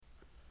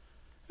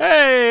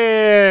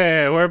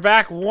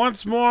back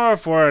once more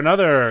for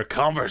another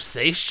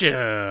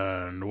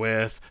conversation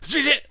with...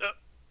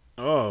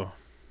 Oh,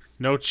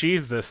 no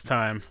cheese this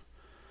time.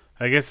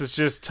 I guess it's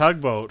just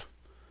Tugboat.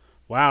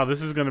 Wow,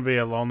 this is going to be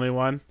a lonely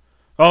one.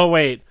 Oh,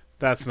 wait,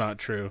 that's not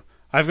true.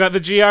 I've got the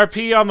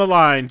GRP on the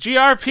line.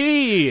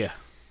 GRP!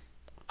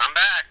 I'm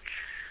back.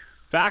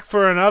 Back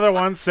for another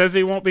one. Says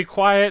he won't be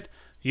quiet.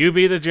 You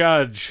be the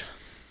judge.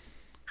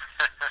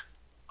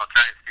 I'll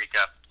try and speak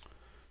up.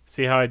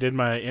 See how I did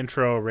my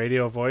intro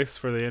radio voice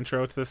for the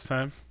intro this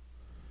time?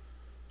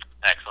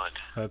 Excellent.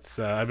 That's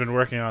I've been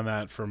working on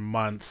that for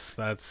months.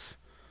 That's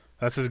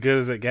as good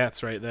as it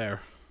gets right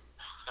there.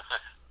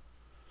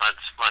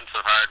 months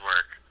of hard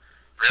work.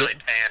 Really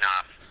paying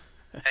off.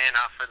 Paying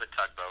off for the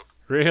Tugboat.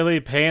 Really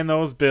paying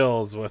those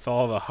bills with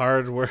all the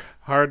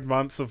hard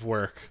months of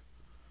work.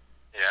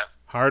 Yep.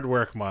 Hard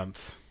work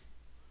months.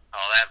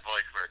 All that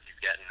voice work he's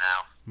getting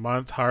now.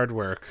 Month hard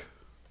work.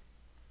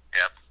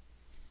 Yep.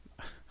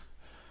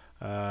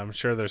 I'm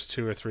sure there's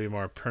 2 or 3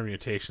 more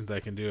permutations I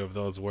can do of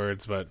those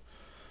words, but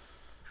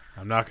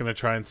I'm not going to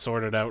try and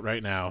sort it out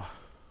right now.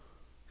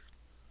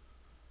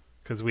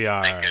 Because we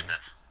are Thank goodness.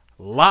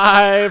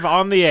 live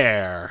on the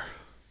air.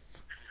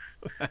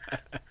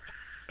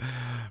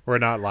 We're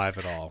not live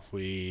at all.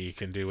 We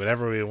can do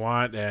whatever we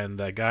want, and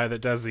the guy that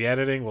does the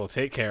editing will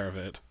take care of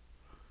it.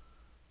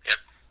 Yep.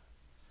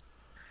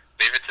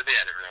 Leave it to the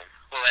edit room.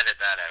 We'll edit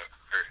that out.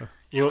 Or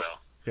you will.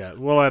 Yeah,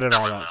 we'll edit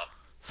all Someone that. will.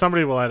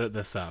 Somebody will edit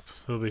this up.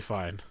 It'll be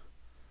fine.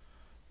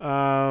 Keith will.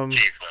 He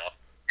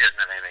doesn't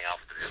have anything else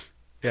to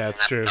do. Yeah, He it's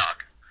doesn't true. have to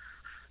talk.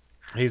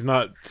 He's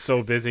not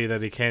so busy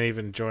that he can't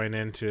even join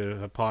into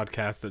a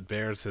podcast that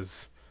bears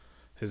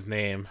his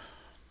name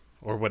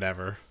or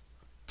whatever.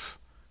 Pfft,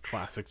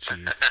 classic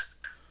cheese.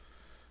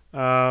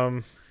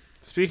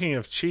 Speaking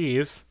of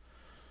cheese,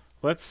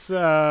 let's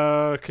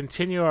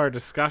continue our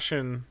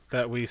discussion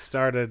that we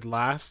started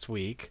last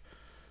week.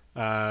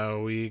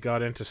 We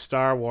got into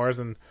Star Wars,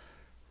 and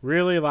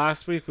really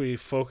last week we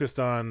focused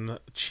on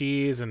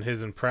Cheese and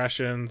his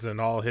impressions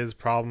and all his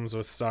problems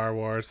with Star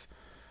Wars.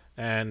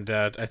 And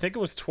I think it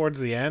was towards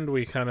the end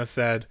we kind of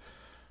said,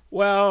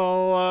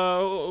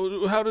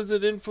 well, how does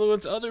it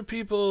influence other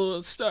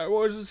people? Star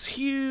Wars is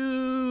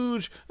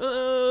huge,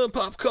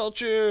 pop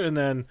culture. And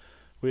then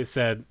we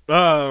said,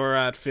 oh, we're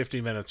at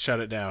 50 minutes, shut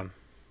it down.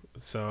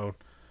 So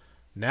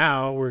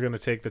now we're going to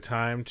take the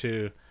time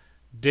to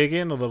dig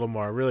in a little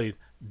more, really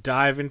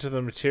dive into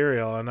the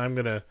material. And I'm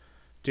going to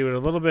do it a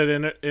little bit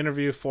in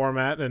interview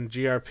format, and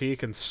GRP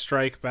can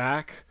strike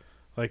back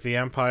like the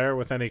Empire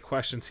with any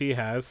questions he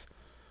has.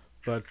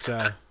 But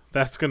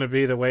that's going to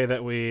be the way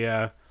that we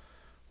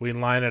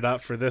line it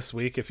up for this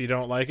week. If you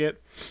don't like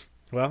it,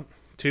 well,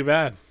 too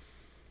bad.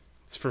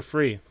 It's for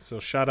free, so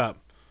shut up.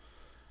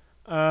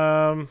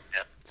 Yep.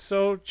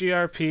 So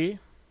GRP,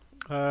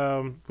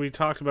 we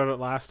talked about it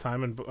last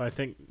time, and I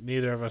think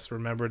neither of us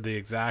remembered the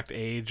exact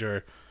age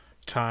or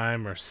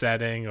time or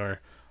setting or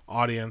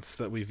audience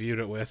that we viewed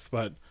it with.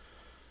 But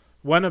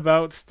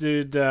whenabouts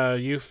did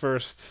you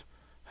first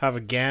have a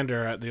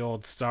gander at the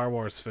old Star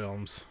Wars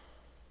films?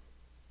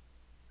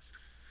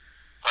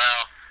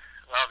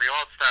 Well, the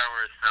old Star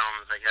Wars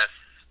films, I guess.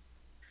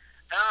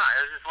 I don't know.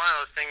 It was just one of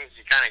those things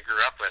you kind of grew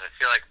up with. I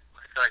feel like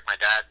my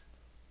dad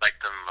liked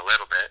them a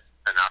little bit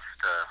enough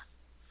to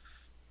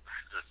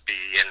just be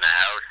in the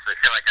house. I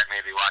feel like I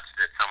maybe watched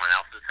it at someone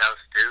else's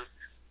house too,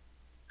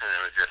 and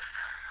it was just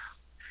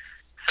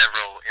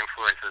several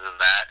influences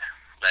of that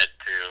led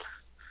to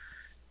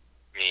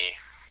me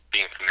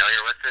being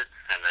familiar with it,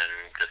 and then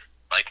just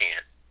liking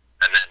it.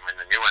 And then when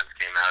the new ones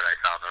came out, I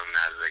saw them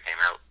as they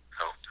came out.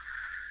 So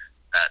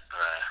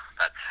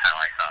that's how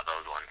I saw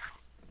those ones.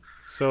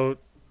 So,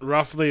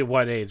 roughly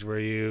what age? Were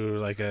you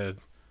like a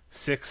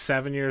 6,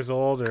 7 years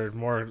old, or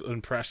more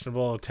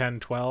impressionable, 10,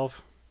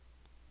 12?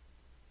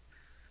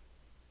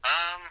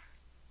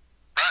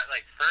 But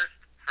like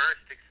first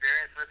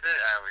experience with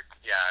it, I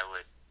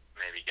would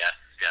maybe guess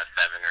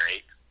 7 or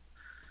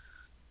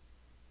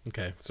 8.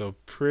 Okay, so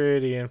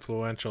pretty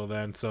influential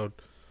then. So,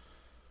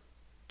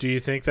 do you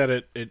think that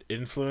it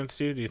influenced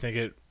you? Do you think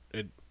it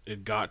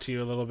got to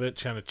you a little bit,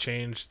 trying to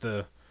change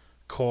the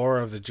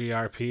core of the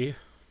GRP?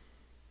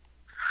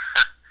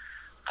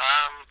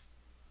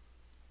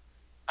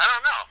 I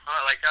don't know.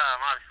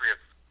 I'm obviously a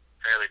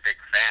fairly big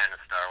fan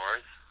of Star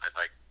Wars, I'd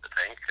like to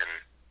think, and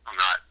I'm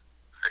not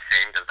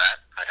ashamed of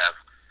that. I have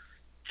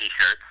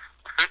T-shirts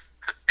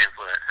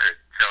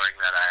showing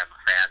that I am a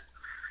fan.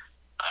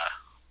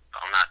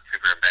 I'm not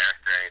super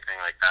embarrassed or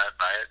anything like that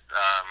by it.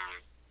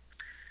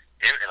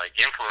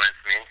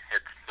 Influenced me.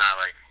 It's not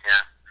like,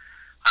 yeah.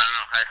 I don't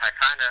know. I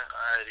kind of,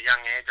 at a young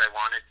age, I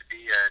wanted to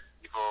be an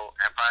evil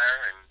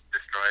empire and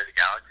destroy the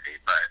galaxy,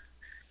 but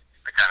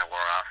I kind of wore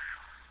off.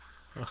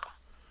 So.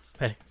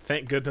 Hey,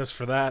 thank goodness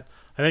for that.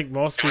 I think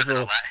most people.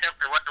 It wasn't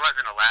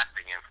a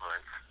lasting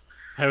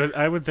influence.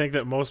 I would think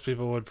that most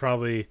people would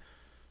probably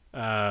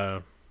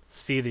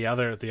see the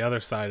other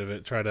side of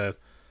it, try to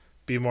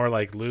be more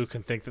like Luke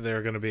and think that they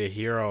were going to be a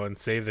hero and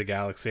save the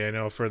galaxy. I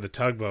know for the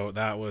Tugboat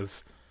that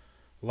was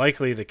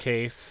likely the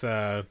case.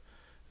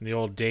 in the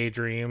old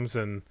daydreams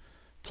and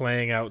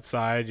playing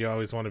outside, you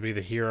always want to be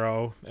the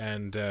hero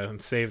and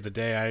save the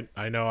day.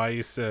 I know I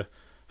used to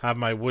have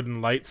my wooden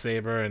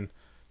lightsaber and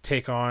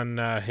take on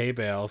hay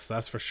bales.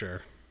 That's for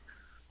sure.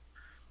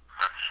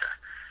 I'm sure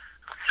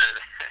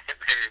they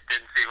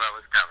didn't see what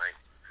was coming.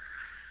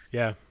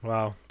 Yeah,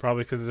 well,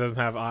 probably because it doesn't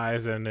have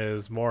eyes and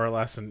is more or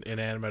less an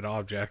inanimate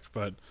object.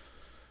 But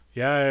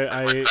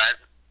yeah, What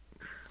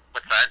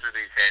size are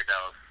these hay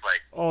bales?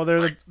 Oh,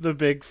 they're the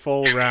big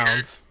full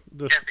rounds.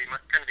 Couldn't be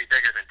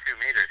bigger than 2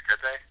 meters, could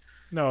they?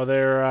 No,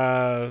 they're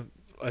I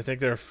think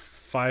they're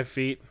 5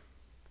 feet,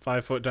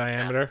 5 foot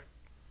diameter.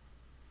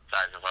 Yeah.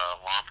 Size of a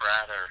womp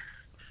rat, or?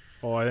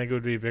 Oh, I think it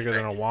would be bigger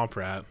than a womp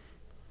rat.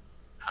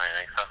 I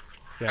think so.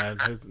 Yeah,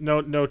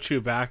 no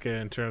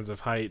Chewbacca in terms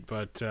of height,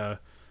 but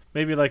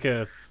maybe like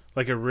a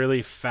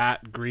really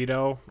fat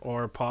Greedo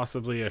or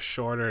possibly a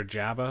shorter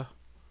Jabba.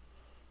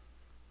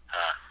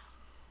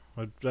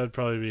 That'd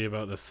probably be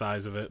about the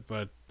size of it,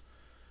 but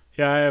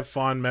yeah, I have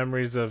fond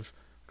memories of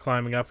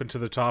climbing up into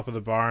the top of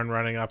the barn,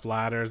 running up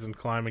ladders and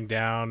climbing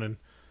down and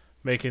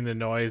making the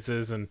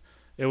noises, and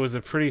it was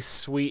a pretty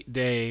sweet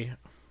day.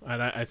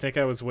 And I think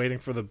I was waiting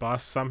for the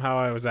bus. Somehow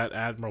I was at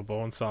Admiral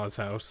Bonesaw's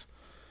house,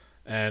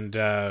 and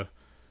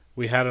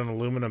we had an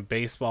aluminum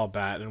baseball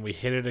bat, and we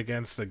hit it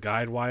against the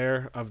guide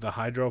wire of the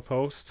hydro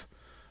post,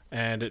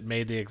 and it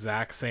made the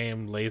exact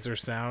same laser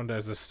sound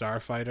as a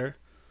starfighter.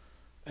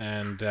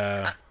 And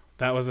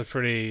that was a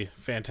pretty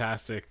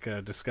fantastic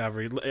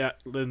discovery.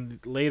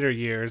 In later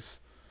years,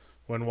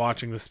 when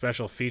watching the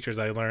special features,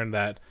 I learned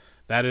that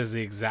is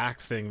the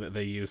exact thing that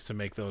they used to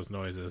make those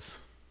noises.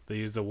 They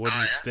used a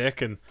wooden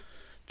stick and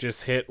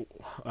just hit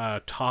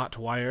taut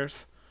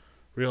wires,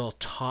 real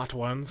taut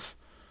ones,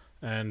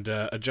 and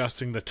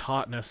adjusting the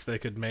tautness, they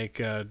could make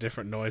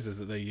different noises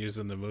that they used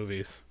in the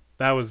movies.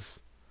 That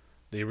was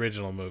the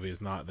original movies,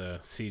 not the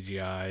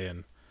CGI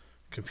and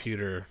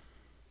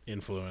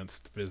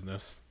computer-influenced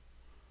business.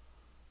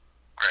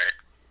 Right.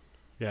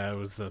 Yeah, it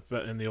was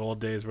in the old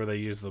days where they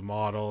used the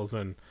models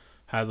and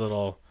had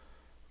little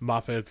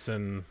Muppets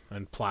and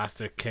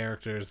plastic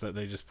characters that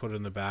they just put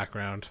in the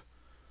background.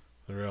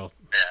 The real,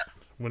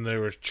 when they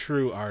were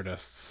true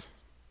artists.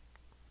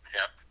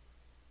 Yep.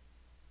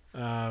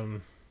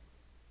 R2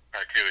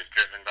 is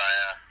driven by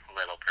a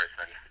little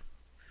person.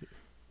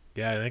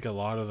 Yeah, I think a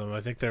lot of them.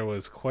 I think there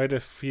was quite a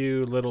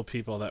few little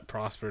people that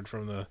prospered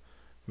from the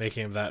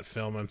making of that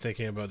film. I'm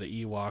thinking about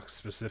the Ewoks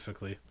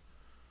specifically.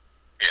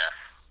 Yeah.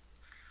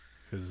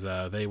 Because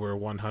they were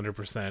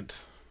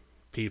 100%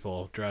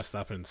 people dressed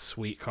up in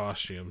sweet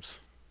costumes.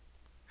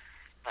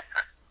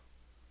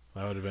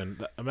 That would have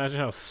been... Imagine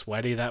how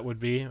sweaty that would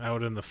be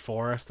out in the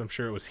forest. I'm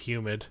sure it was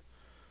humid.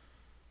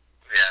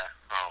 Yeah,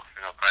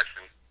 no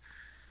question.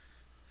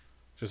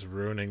 Just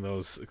ruining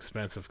those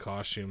expensive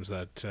costumes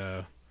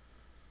that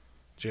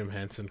Jim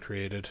Henson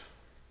created,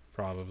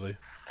 probably.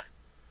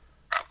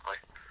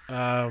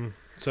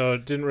 So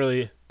it didn't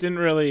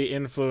really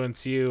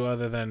influence you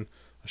other than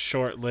a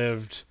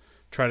short-lived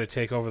try to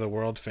take over the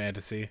world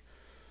fantasy.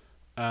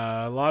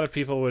 A lot of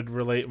people would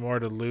relate more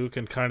to Luke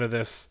and kind of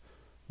this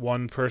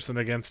one person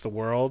against the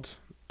world.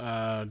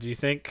 Do you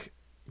think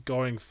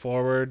going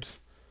forward,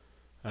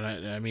 and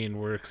I mean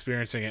we're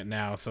experiencing it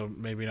now, so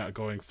maybe not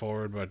going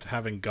forward, but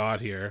having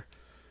got here,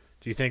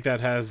 do you think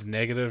that has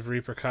negative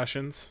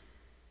repercussions?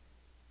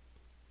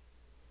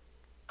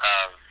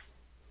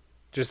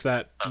 Just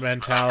that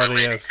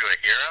mentality of to a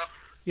hero?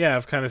 Yeah,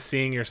 of kind of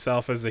seeing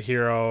yourself as the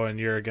hero and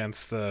you're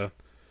against the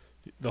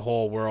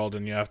whole world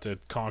and you have to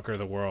conquer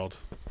the world.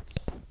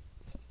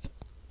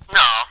 No,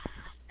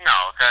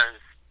 because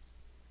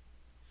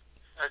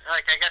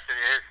I guess it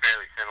is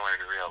fairly similar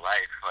to real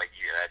life.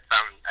 At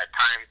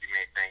times you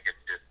may think it's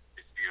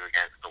you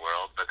against the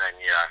world, but then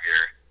you have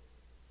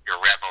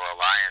your rebel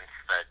alliance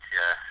that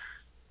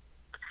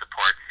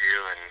supports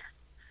you, and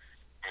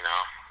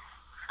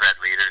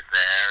Red Leader's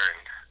there,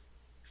 and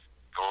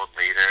Gold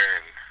Leader,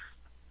 and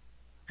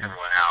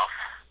everyone else.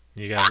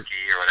 You got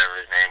Porky or whatever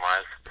his name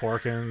was.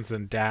 Porkins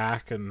and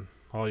Dak and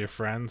all your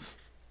friends.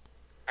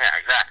 Yeah,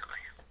 exactly.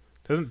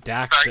 Doesn't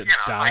Dak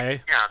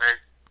die?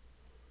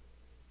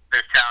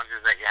 There's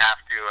challenges that you have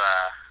to,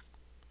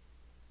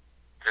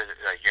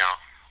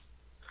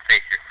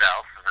 face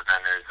yourself, but then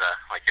there's,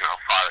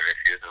 father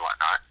issues and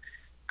whatnot.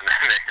 And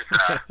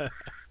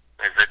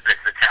then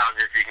there's the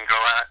challenges you can go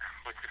at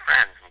with your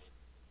friends.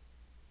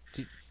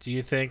 Do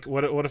you think,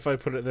 what if I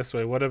put it this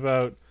way, what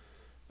about,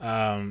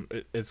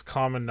 it's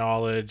common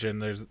knowledge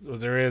and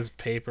there is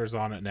papers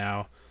on it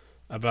now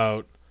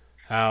about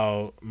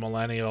how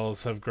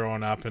millennials have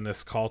grown up in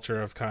this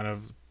culture of kind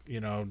of,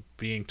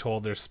 being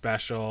told they're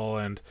special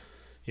and,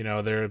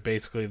 they're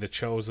basically the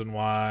chosen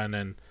one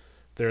and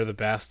they're the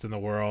best in the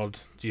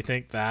world. Do you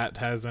think that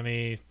has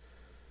any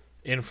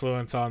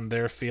influence on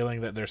their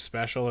feeling that they're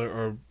special,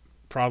 or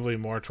probably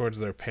more towards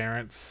their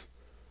parents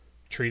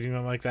treating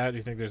them like that? Do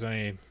you think there's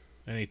any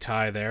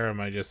tie there, or am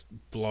I just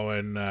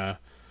blowing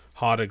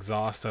hot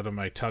exhaust out of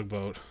my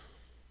tugboat?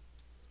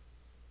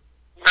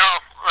 No,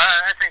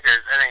 I think there's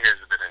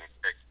a bit of,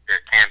 there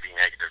can be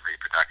negative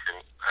repercussion.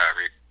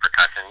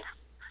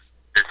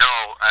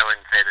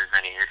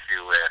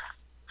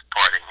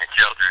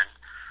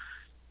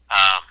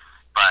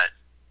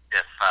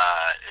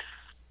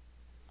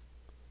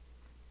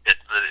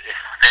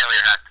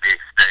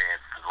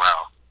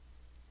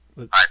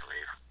 I believe.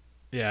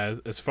 Yeah,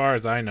 as far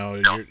as I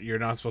know, you're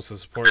not supposed to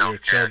support No your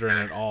children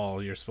character. at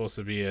all. You're supposed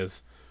to be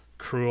as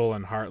cruel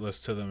and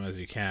heartless to them as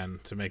you can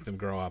to make them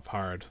grow up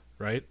hard,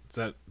 right? Is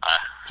that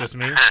just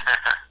me?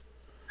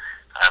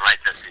 I might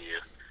just be you.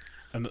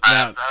 And I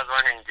now, was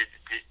wondering, do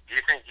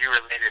you think you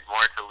related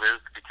more to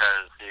Luke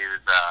because he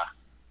was, a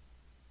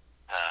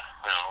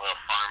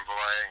little farm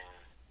boy and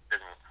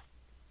didn't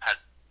had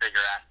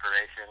bigger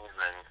aspirations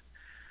and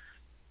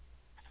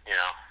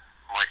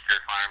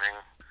moisture farming,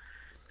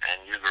 and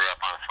you grew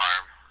up on a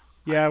farm?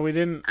 yeah, we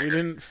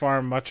didn't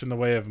farm much in the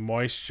way of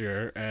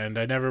moisture, and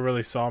I never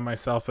really saw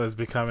myself as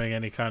becoming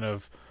any kind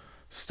of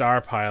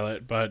star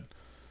pilot. But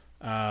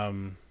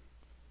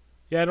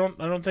yeah, I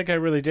don't think I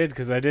really did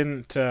because I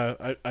didn't.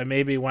 I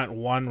maybe went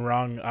one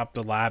rung up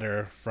the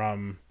ladder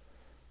from,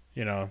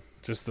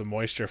 just the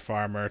moisture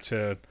farmer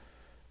to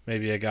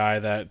maybe a guy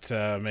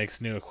that makes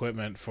new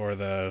equipment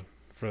for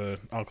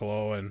Uncle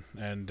Owen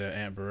and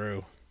Aunt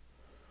Beru.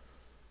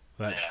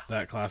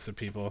 That class of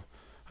people.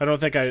 I don't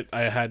think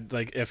I had,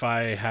 like, if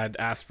I had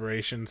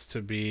aspirations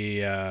to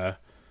be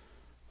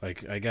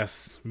like, I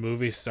guess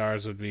movie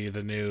stars would be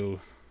the new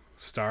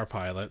star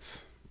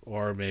pilots,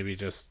 or maybe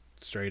just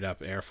straight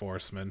up Air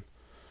Forcemen.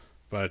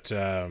 But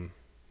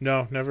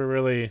no, never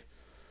really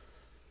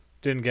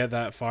didn't get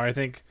that far. I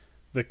think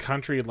the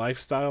country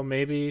lifestyle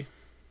maybe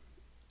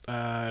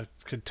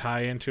could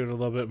tie into it a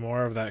little bit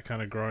more, of that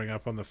kind of growing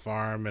up on the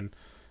farm and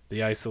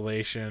the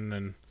isolation.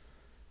 And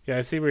yeah,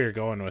 I see where you're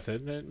going with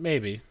it.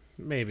 Maybe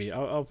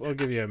I'll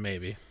give you a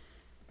maybe.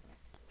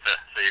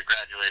 So you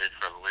graduated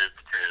from Luke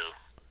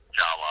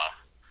to Jawa.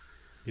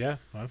 Yeah,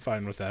 I'm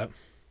fine with that.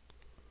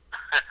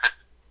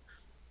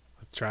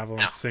 Travel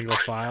in single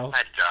file.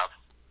 Nice job.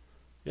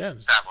 Yeah,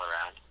 Travel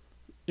around.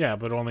 yeah,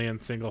 but only in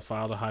single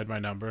file to hide my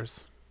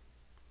numbers.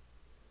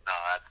 No,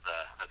 that's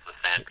the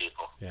sand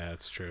people. Yeah,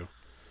 it's true.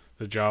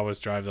 The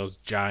Jawas drive those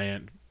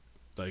giant,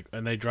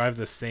 and they drive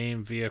the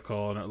same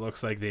vehicle, and it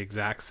looks like the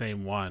exact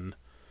same one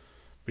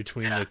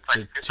between the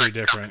two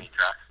different.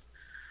 Trucks.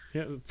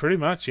 Yeah, pretty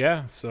much.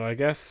 Yeah. So I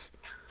guess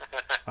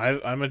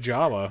I'm a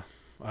Jawa.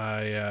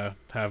 I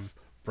have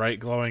bright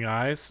glowing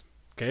eyes.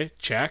 Okay,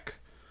 check.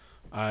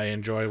 I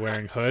enjoy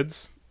wearing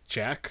hoods.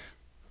 Check.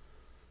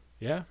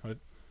 Yeah, I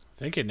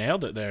think you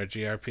nailed it there,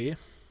 GRP. There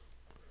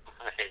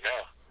you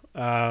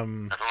go.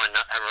 Um,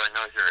 Everyone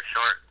knows you're a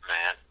short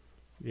man.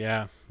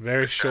 yeah,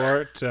 very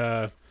short,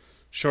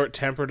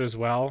 short-tempered as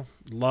well.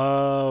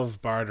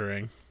 Love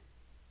bartering.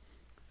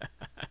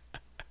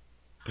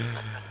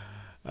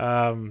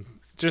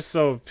 Just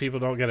so people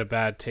don't get a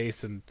bad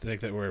taste and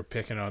think that we're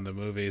picking on the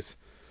movies.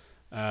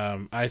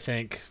 I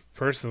think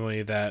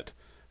personally that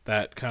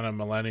kind of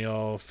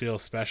millennial feel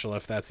special,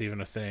 if that's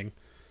even a thing,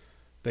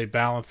 they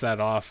balance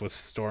that off with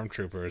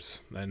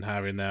stormtroopers and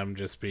having them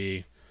just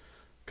be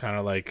kind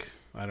of like,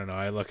 I don't know,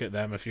 I look at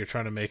them, if you're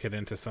trying to make it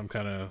into some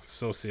kind of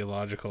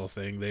sociological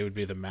thing, they would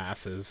be the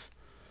masses,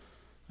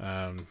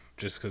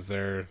 just because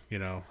they're,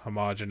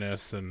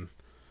 homogenous and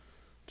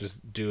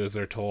just do as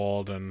they're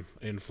told and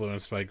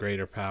influenced by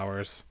greater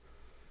powers.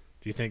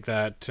 Do you think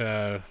that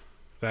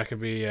that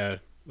could be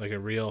like a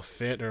real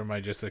fit, or am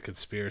I just a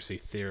conspiracy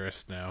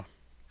theorist now?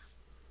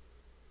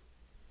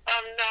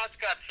 No, it's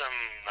got some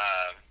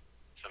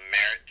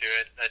merit to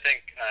it. I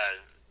think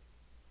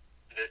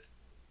that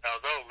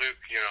although Luke,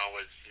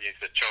 he's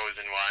the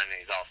chosen one,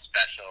 he's all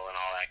special and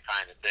all that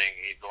kind of thing,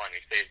 he's the one who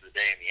saves the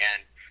day in the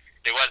end.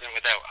 It wasn't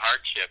without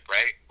hardship,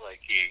 right? Like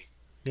he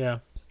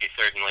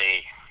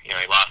certainly, he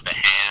lost a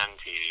hand.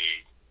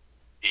 He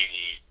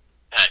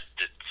had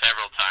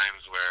several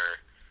times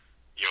where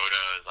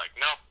Yoda was like,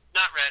 "Nope,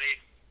 not ready.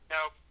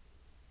 Nope,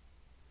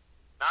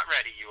 not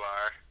ready. You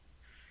are."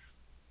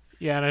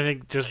 Yeah, and I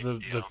think just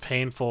the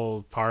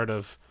painful part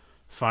of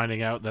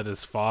finding out that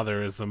his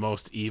father is the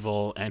most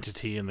evil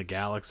entity in the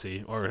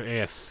galaxy, or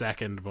a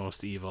second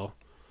most evil.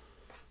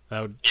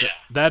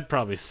 That'd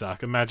probably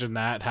suck. Imagine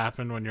that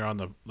happened when you're on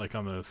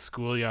the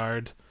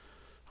schoolyard,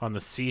 on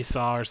the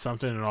seesaw or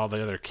something, and all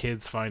the other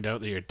kids find out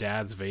that your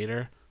dad's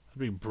Vader.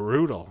 That'd be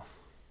brutal.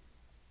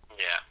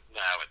 Yeah,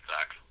 that would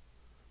suck.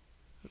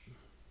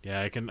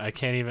 Yeah,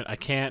 I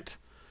can't.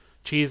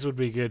 Cheese would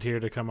be good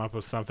here to come up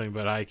with something,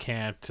 but I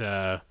can't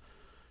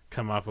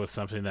come up with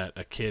something that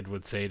a kid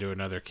would say to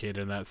another kid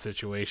in that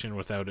situation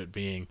without it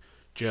being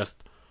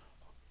just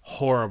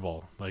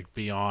horrible, like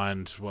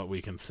beyond what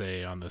we can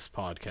say on this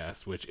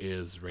podcast, which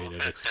is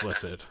rated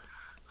explicit.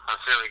 I'm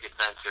sure we could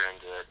censor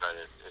into it, but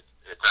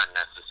it's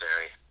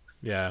unnecessary.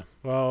 Yeah,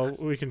 well,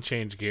 we can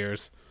change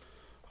gears.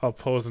 I'll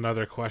pose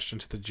another question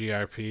to the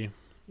GRP.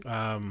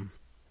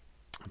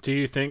 Do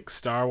you think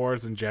Star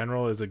Wars in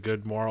general is a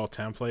good moral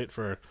template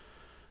for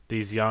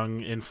these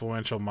young,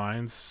 influential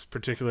minds,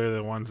 particularly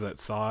the ones that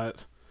saw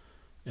it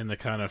in the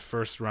kind of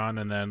first run,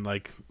 and then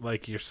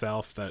like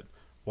yourself that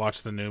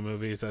watched the new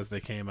movies as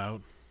they came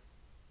out?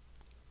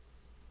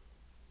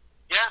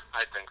 Yeah,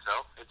 I think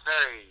so. It's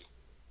very,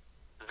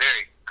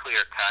 very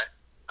clear cut,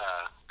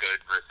 good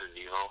versus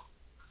evil.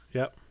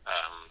 Yep.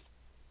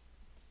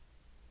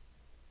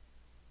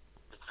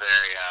 It's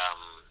very,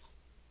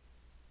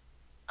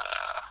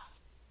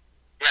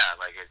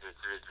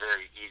 it's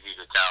very easy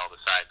to tell the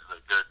sides of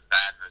the good,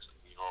 bad versus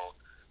evil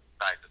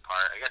sides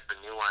apart. I guess the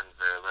new ones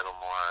are a little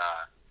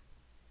more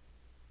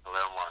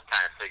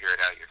kind of figure it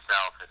out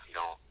yourself if you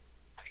don't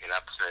pick it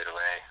up straight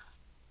away.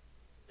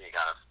 You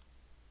got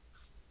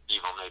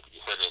evil maybe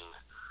hidden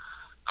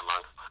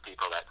amongst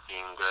people that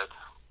seem good.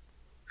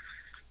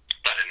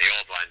 But in the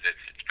old ones,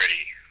 it's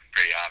pretty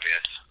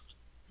obvious.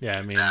 Yeah,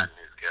 I mean, bad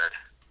is good.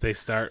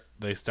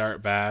 They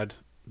start bad,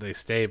 they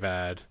stay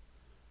bad,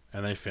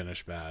 and they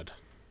finish bad.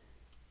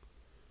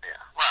 Yeah,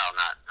 well,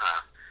 not.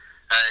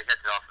 I guess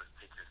it also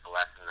teaches the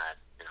lesson that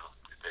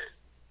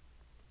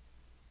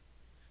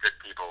good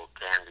people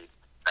can be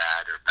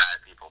bad or bad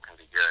people can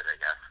be good. I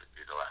guess would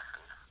be the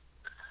lesson.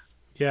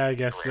 Yeah, I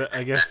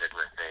guess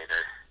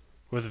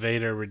with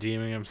Vader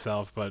redeeming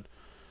himself, but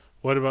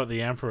what about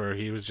the Emperor?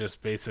 He was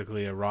just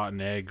basically a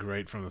rotten egg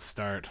right from the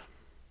start.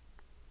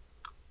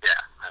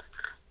 Yeah, that's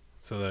true.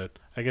 So that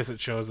I guess it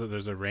shows that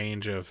there's a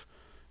range of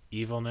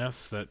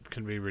evilness that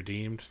can be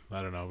redeemed.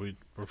 I don't know.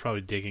 We're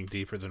probably digging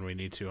deeper than we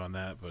need to on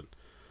that, but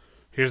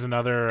here's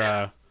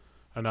another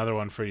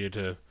one for you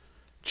to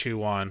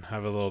chew on,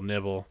 have a little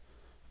nibble.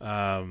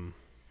 Do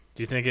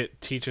you think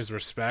it teaches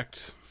respect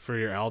for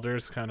your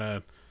elders? Kind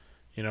of,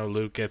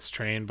 Luke gets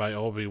trained by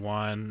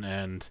Obi-Wan,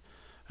 and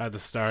at the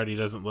start he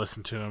doesn't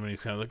listen to him, and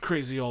he's kind of the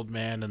crazy old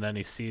man, and then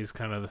he sees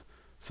kind of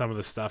some of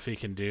the stuff he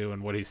can do,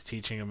 and what he's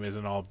teaching him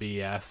isn't all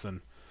BS,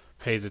 and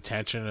pays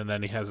attention. And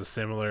then he has a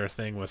similar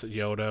thing with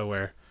Yoda,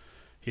 where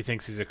he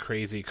thinks he's a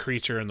crazy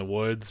creature in the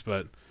woods,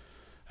 but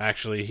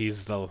actually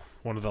he's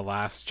one of the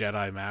last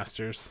Jedi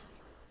Masters.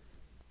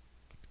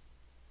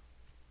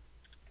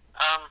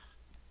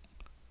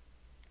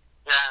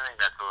 Yeah, I think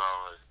that's a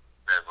little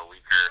bit of a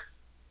weaker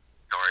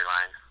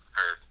storyline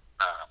or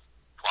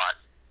plot.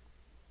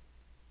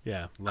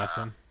 Yeah,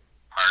 lesson.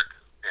 Arc.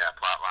 Yeah,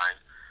 plot line.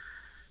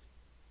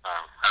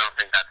 I don't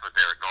think that's what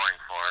they were going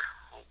for.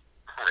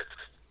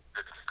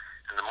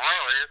 And the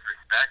moral is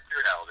respect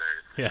your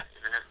elders. Yeah.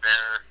 Even if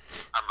they're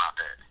a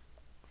Muppet.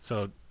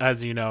 So,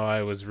 as you know,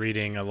 I was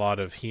reading a lot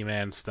of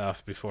He-Man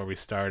stuff before we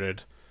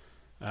started.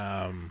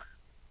 And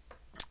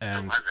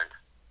Who wasn't?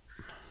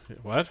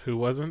 What? Who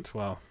wasn't?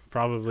 Well,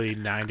 probably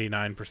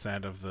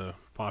 99% of the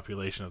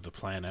population of the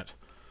planet.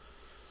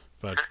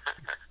 But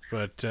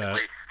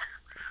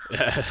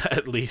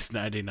at least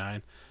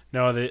 99.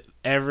 No,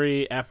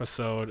 every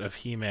episode of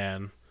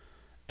He-Man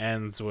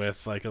ends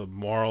with like a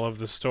moral of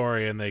the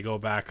story, and they go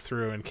back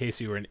through, in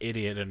case you were an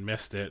idiot and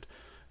missed it,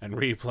 and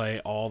replay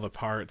all the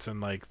parts in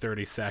like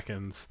 30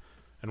 seconds,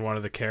 and one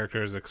of the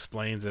characters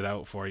explains it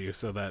out for you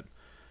so that,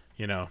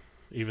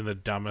 even the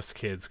dumbest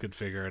kids could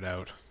figure it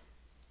out.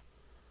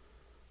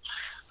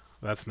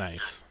 That's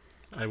nice.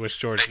 I wish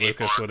George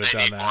Lucas would have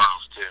done that.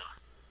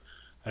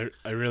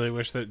 I really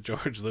wish that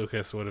George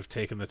Lucas would have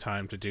taken the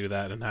time to do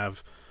that and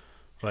have,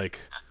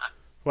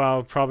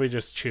 probably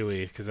just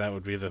Chewie, because that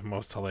would be the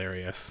most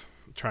hilarious.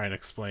 Try and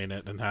explain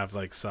it and have,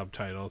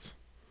 subtitles.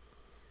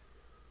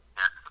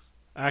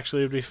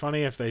 Actually, it would be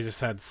funny if they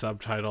just had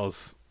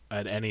subtitles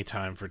at any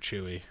time for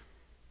Chewie.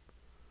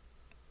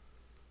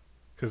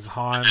 Because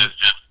Han... If it was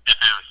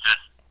just,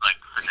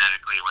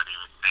 phonetically what he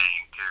was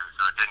saying, too,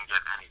 so it didn't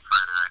give any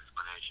further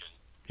explanation.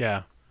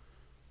 Yeah.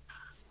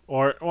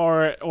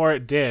 Or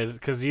it did,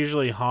 because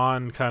usually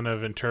Han kind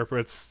of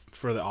interprets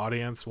for the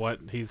audience what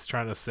he's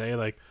trying to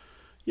say,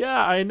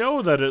 yeah, I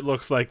know that it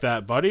looks like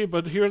that, buddy,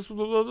 but here's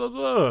blah, blah, blah,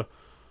 blah.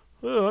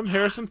 Oh, I'm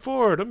Harrison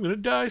Ford. I'm going to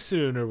die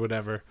soon, or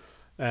whatever.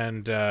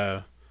 And,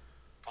 what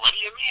do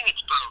you mean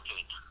it's broken?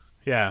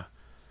 Yeah.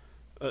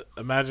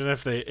 Imagine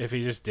if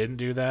he just didn't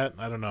do that.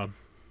 I don't know.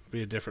 It'd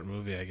be a different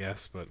movie, I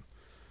guess, but...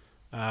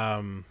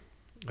 I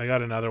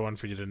got another one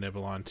for you to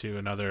nibble on, too.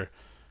 Another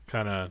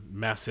kind of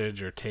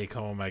message or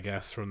take-home, I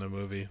guess, from the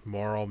movie.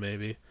 Moral,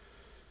 maybe.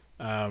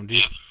 Do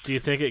you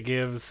think it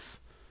gives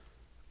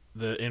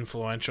the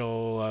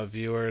influential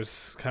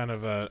viewers kind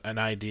of an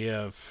idea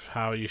of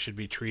how you should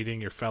be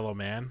treating your fellow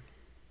man?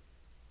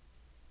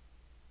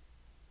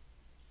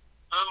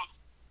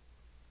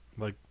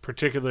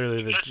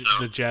 Particularly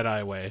the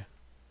Jedi way.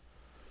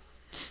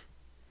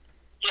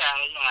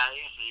 Yeah,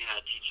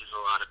 it teaches a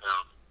lot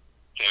about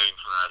caring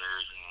for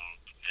others and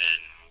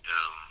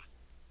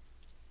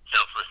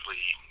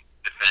selflessly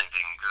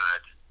defending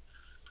good,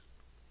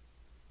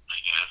 I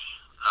guess.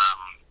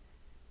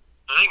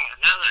 The thing,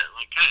 now that,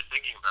 kind of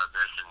thinking about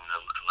this and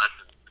the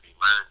lessons to be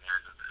learned,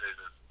 there's a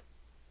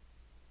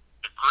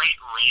great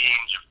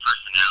range of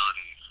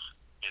personalities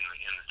in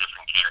the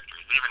different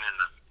characters, even in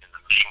the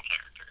main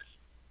characters.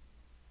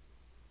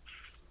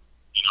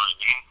 You know what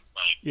I mean?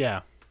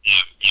 Yeah. You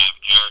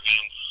have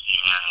arrogance, you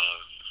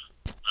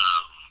have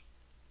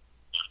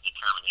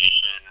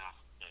determination,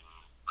 and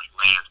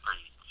Leia's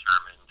pretty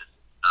determined and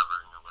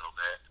stubborn a little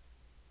bit.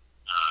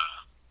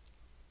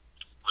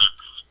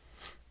 Luke's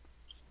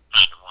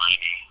kind of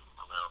whiny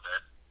a little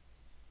bit,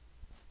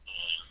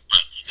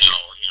 but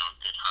still,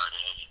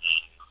 good-hearted, and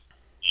then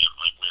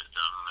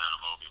wisdom out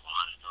of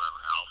Obi-Wan and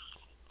whoever else,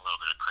 a little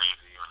bit of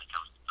crazy when it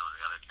comes to some of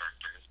the other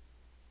characters.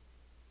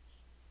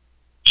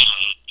 Yeah,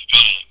 it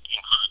kind of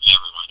includes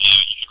everyone.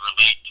 You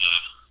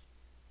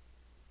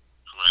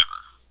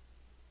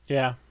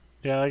Yeah,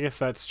 yeah. I guess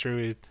that's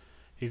true.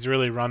 He's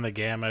really run the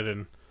gamut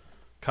and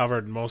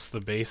covered most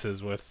of the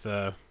bases with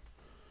the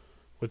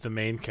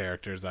main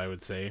characters. I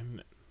would say.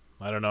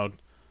 I don't know.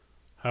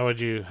 How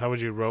would you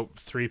rope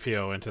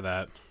 3PO into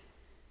that?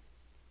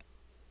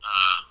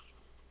 Uh,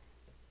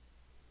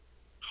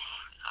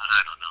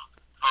 I don't know.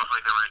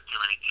 Hopefully there weren't too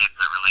many kids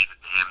that related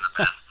to him the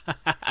best,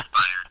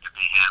 inspired to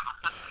be him.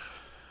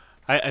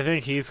 I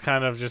think he's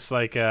kind of just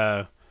like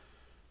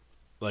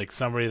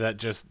somebody that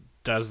just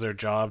does their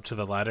job to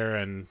the letter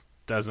and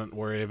doesn't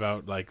worry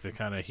about like the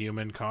kind of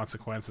human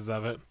consequences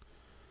of it.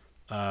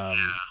 Yeah.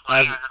 Well,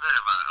 As he was a bit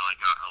of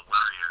a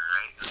worrier,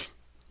 right?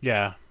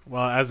 Yeah,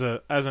 well, as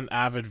an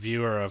avid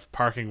viewer of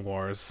Parking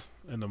Wars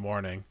in the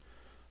morning,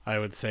 I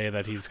would say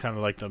that he's kind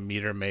of like the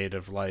meter maid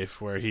of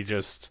life, where he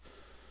just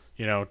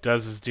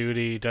does his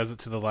duty, does it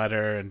to the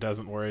letter, and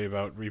doesn't worry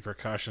about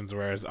repercussions.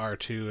 Whereas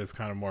R2 is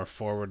kind of more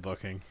forward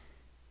looking.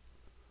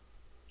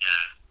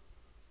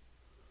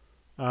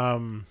 Yeah.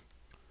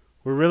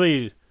 We're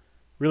really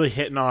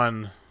hitting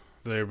on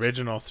the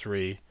original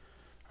three.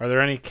 Are there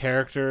any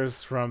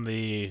characters from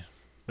the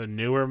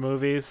newer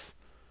movies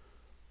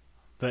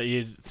that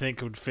you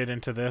think would fit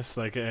into this?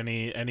 Like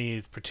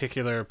any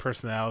particular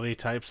personality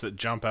types that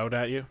jump out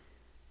at you?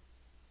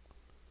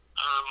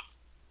 Well,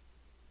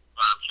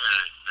 I'm sure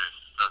there's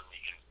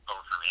something you can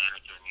pull from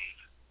Anakin.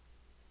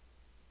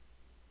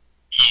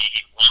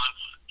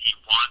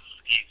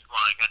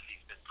 Well, I guess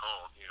he's been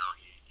told, he's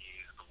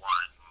the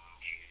one.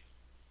 He's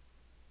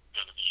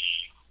going to be,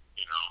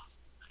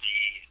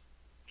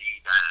 the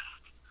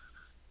best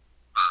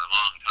for a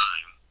long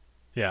time.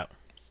 Yeah.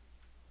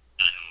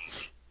 And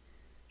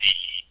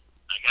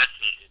I guess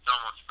it's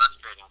almost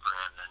frustrating for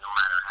him that no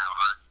matter how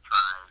hard he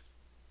tries,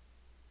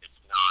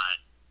 it's not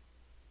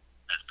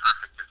as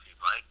perfect as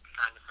he'd like,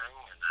 kind of thing,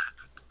 and that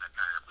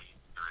kind of leads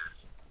to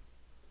his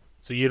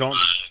So you don't.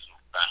 frustration.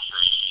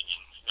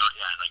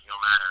 And no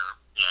matter,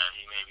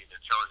 he may be the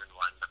chosen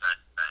one, but that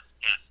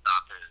can't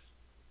stop his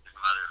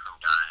mother from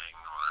dying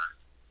or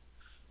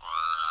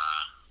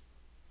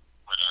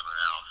whatever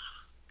else.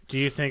 Do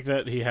you think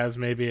that he has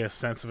maybe a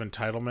sense of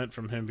entitlement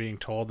from him being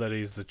told that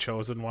he's the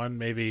chosen one?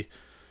 Maybe,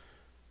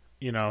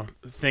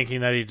 thinking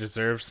that he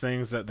deserves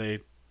things that they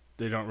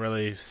don't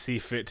really see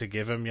fit to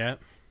give him yet?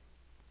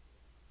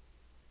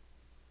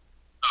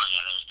 Oh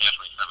yeah, there's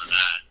definitely some of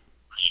that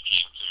when it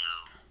came to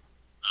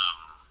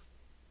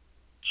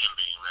him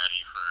being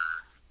ready for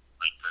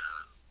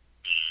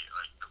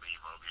to leave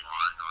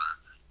Obi-Wan or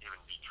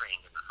even be trained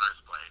in the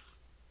first place.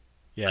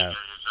 Yeah.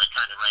 It's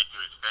kind of right to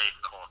his face.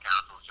 The whole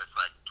council was just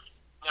like,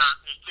 "No,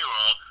 he's too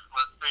old.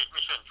 We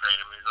shouldn't train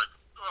him." He's like,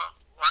 "Oh,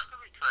 why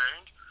can we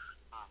train?"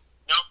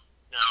 Nope,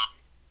 no.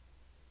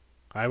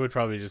 I would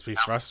probably just be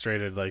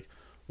frustrated. Like,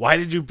 why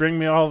did you bring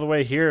me all the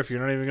way here if you're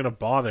not even going to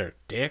bother,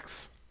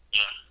 dicks?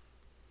 Yeah.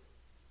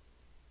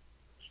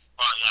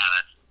 Well, yeah,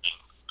 that's the thing.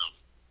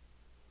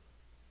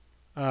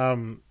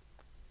 So,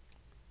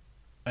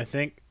 I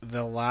think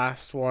the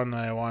last one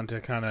I want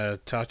to kind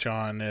of touch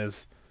on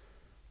is,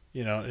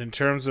 in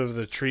terms of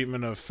the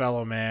treatment of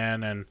fellow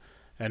man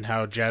and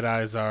how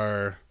Jedis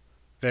are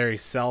very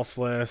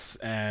selfless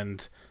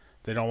and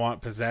they don't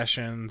want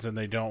possessions and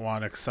they don't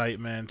want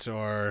excitement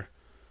or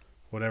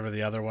whatever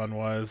the other one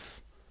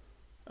was.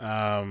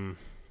 Do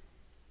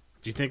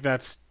you think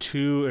that's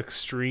too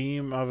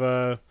extreme of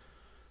a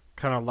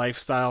kind of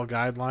lifestyle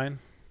guideline?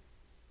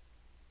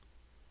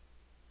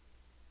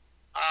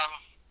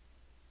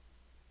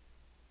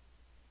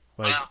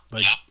 Like well,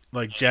 like yeah.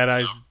 like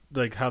Jedi's,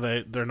 like how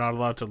they're not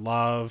allowed to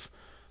love,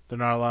 they're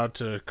not allowed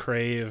to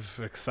crave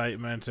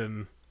excitement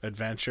and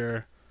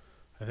adventure,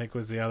 I think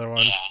was the other one.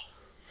 Yeah.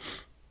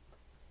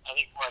 I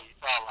think, you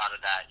saw a lot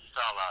of that. You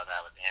saw a lot of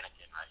that with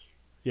Anakin, right?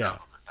 You Yeah.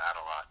 saw with that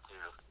a lot,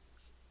 too.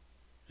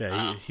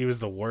 Yeah, he was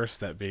the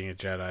worst at being a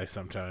Jedi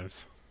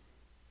sometimes.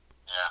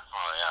 Yeah,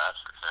 oh yeah,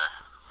 that's for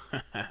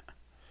sure.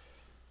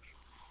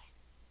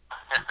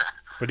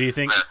 But do you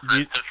think for the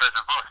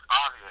most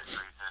obvious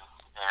reason,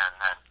 and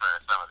then for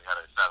some of the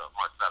other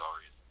more subtle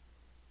reasons.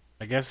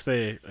 I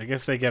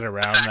guess they get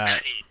around The fact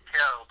that. he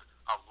killed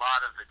a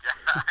lot of the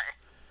Jedi.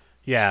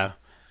 Yeah.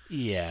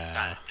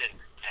 That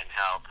didn't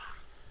help.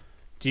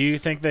 Do you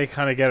think they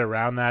kind of get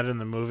around that in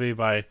the movie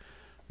by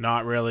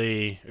not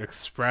really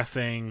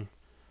expressing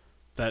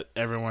that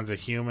everyone's a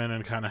human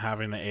and kind of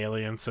having the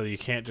alien, so you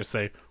can't just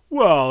say,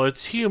 well,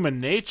 it's human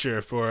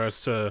nature for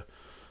us to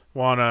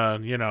want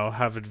to,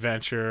 have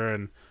adventure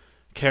and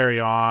carry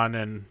on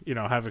and,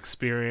 have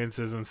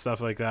experiences and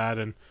stuff like that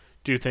and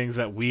do things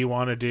that we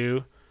want to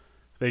do.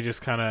 They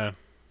just kind of,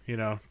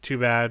 too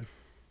bad.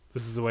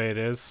 This is the way it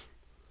is.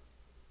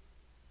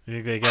 You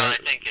think they get Well,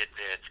 it? I think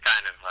it's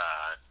kind of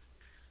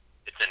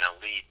it's an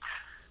elite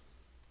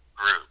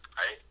group,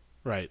 right?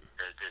 Right.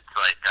 It's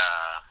like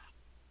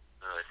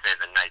let's say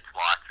the Night's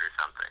Watch or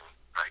something.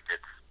 Like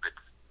it's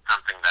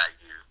something that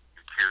you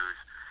choose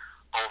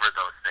over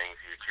those things.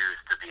 You choose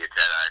to be a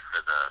Jedi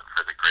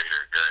for the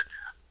greater good.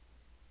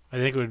 I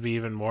think it would be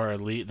even more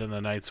elite than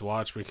the Night's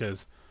Watch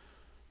because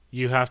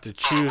you have to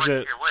choose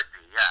it. It would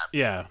be, yeah.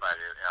 Yeah. But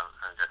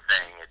I'm just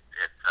saying it's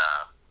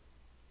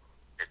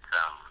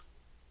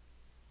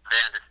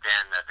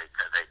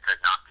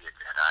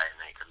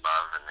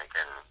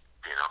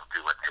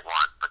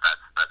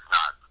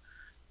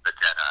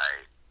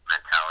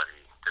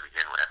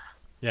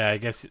Yeah, I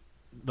guess,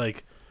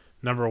 like,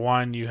 number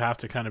one, you have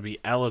to kind of be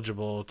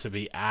eligible to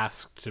be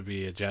asked to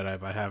be a Jedi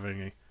by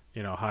having,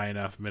 high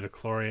enough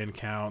midichlorian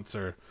counts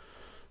or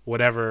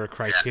whatever Yeah.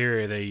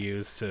 criteria they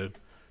use to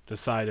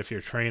decide if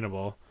you're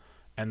trainable.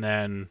 And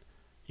then,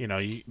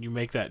 you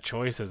make that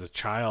choice as a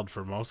child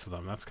for most of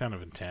them. That's kind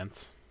of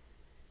intense.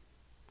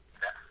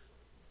 Yeah.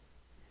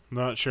 I'm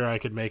not sure I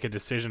could make a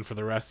decision for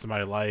the rest of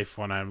my life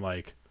when I'm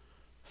like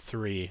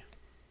 3.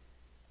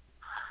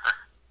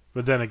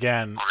 But then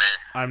again, Well, man,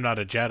 I'm not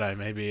a Jedi.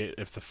 Maybe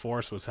if the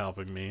Force was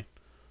helping me,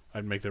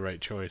 I'd make the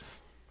right choice.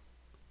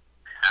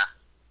 yeah.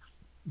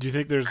 Do you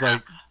think there's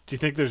like do you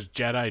think there's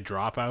Jedi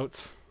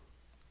dropouts?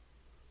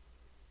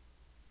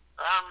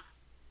 Yeah,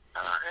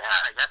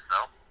 I guess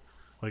so.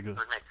 Like It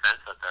would make sense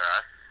that there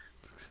are.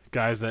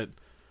 guys that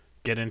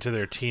get into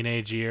their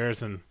teenage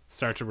years and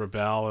start to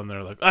rebel and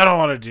they're like, I don't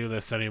want to do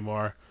this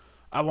anymore.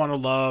 I want to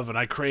love and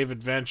I crave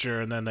adventure,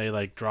 and then they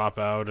like drop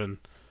out and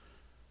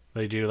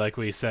they do like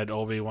we said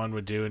Obi-Wan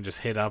would do and just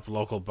hit up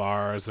local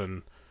bars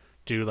and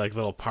do like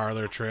little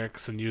parlor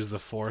tricks and use the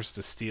Force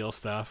to steal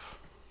stuff.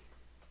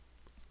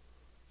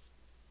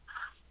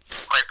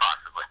 Quite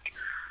possibly.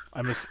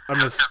 I'm I've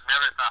never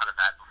thought of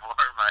that before,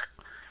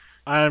 but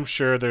I'm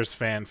sure there's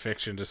fan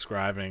fiction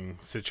describing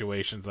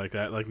situations like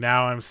that. Like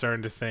now I'm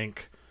starting to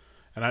think,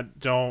 and I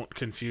don't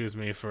confuse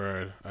me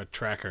for a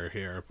trekker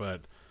here,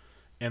 but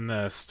in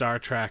the Star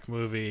Trek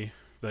movie,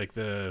 like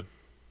the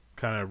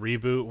kind of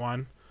reboot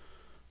one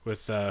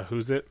with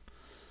who's it,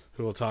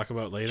 who we'll talk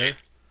about later.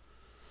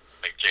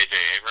 like J.J.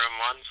 Abrams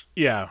ones.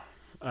 Yeah,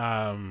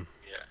 Yeah.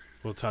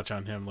 we'll touch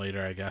on him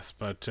later, I guess.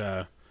 But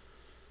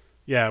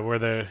yeah,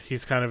 where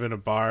he's kind of in a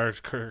bar,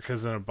 Kirk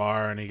is in a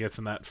bar, and he gets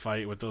in that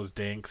fight with those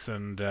dinks,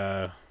 and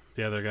the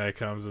other guy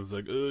comes and is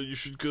like, "Oh, you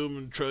should come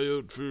and try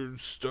out for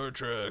Star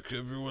Trek.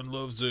 Everyone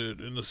loves it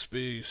in the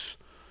space."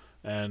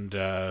 And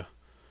yeah,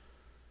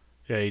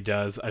 he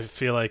does. I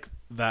feel like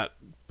that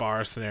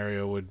bar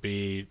scenario would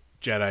be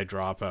Jedi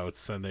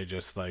dropouts, and they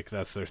just like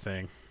that's their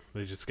thing.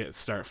 They just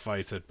start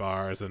fights at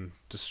bars and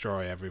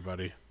destroy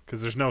everybody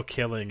because there's no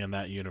killing in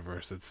that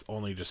universe. It's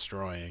only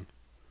destroying.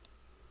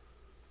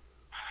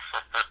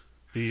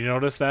 Do you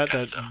notice that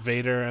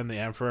Vader and the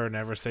Emperor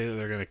never say that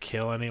they're going to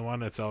kill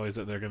anyone? It's always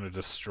that they're going to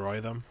destroy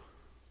them.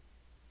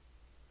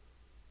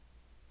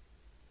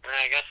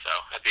 I guess so.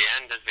 At the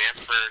end, does the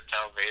Emperor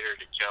tell Vader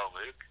to kill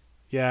Luke?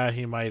 Yeah,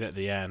 he might at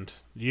the end.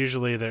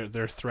 Usually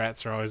their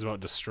threats are always about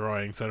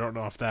destroying, so I don't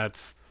know if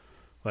that's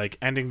like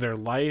ending their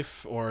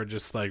life or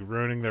just like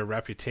ruining their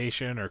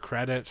reputation or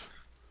credit.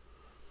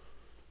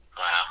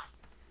 Wow.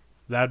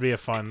 That'd be a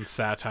fun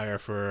satire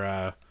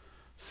for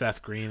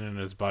Seth Green and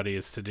his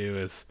buddies to do,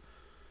 is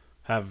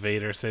have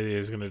Vader say that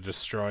he's going to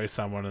destroy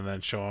someone and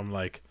then show him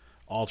like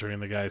altering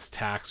the guy's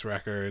tax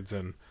records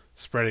and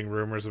spreading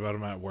rumors about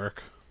him at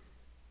work.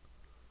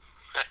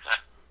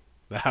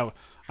 That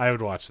I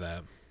would watch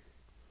that.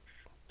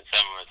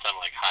 Some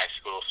like high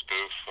school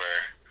spoof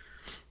where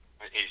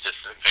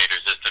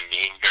Vader's just a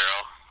mean girl.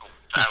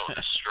 I will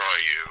destroy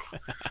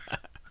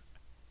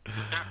you.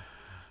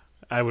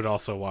 I would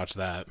also watch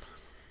that.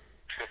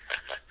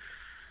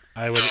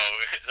 I would. So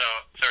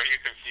are you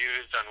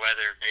confused on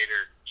whether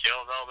Vader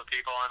killed all the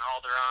people on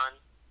Alderaan,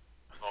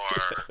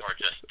 or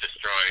just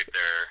destroyed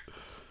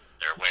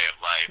their way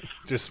of life?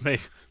 Just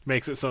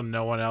makes it so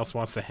no one else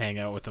wants to hang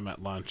out with him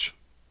at lunch.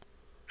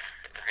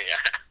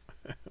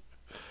 Yeah.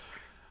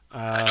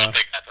 I don't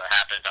think that's what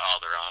happened to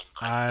Alderaan.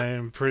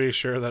 I'm pretty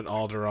sure that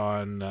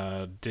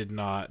Alderaan did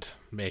not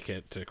make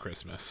it to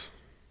Christmas.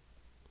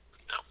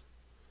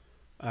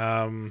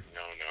 No. No.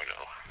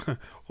 No.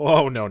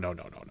 Oh, no.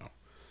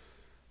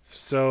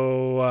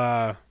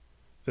 So,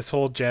 this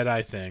whole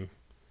Jedi thing,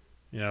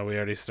 we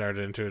already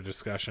started into a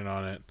discussion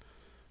on it.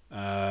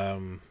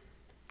 I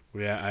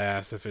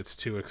asked if it's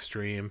too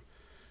extreme.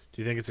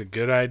 Do you think it's a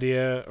good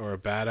idea or a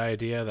bad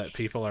idea that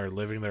people are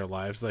living their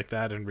lives like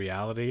that in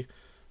reality?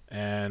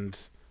 And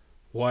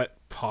what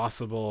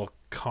possible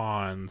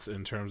cons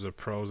in terms of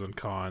pros and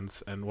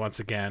cons? And once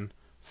again,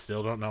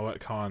 still don't know what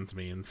cons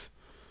means.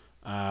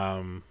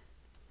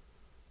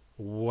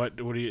 What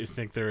do you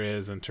think there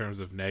is in terms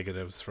of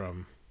negatives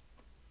from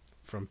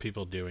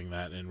people doing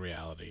that in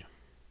reality?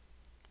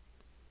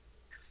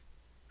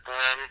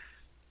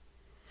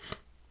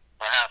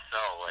 Perhaps so.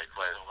 Like,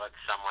 what's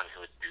someone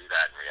who would do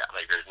that in reality?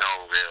 Like, there's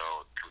no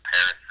real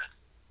comparison.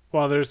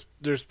 Well,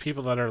 there's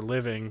people that are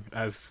living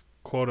as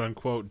quote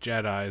unquote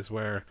Jedis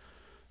where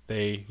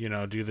they,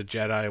 do the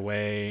Jedi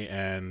way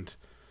and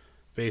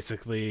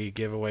basically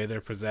give away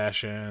their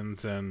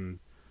possessions and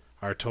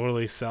are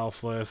totally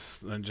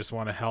selfless and just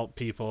want to help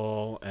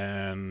people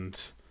and,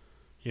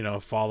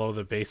 follow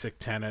the basic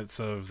tenets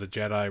of the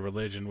Jedi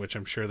religion, which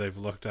I'm sure they've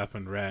looked up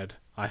and read.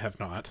 I have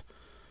not.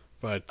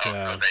 But so they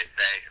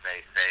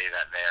say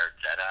that they're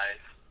Jedis?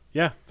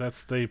 Yeah,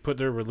 they put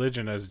their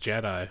religion as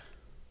Jedi.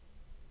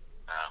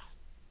 Oh.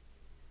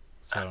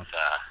 So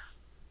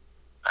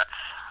that's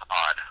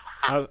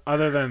odd.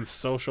 Other than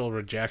social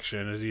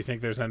rejection, do you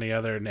think there's any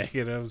other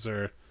negatives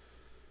or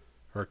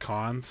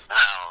cons?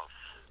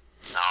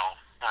 No,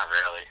 not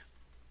really.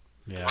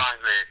 As Yeah. long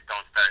as they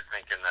don't start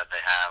thinking that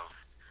they have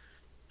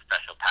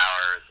special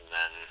powers, and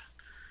then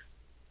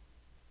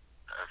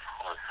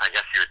well, I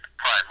guess you would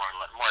probably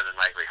more than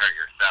likely hurt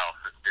yourself,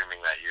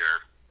 assuming that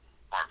you're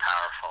more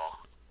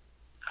powerful.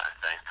 Kind of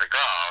thing. It's like,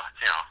 oh,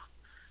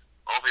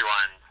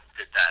 Obi-Wan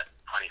did that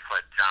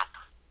 20-foot jump.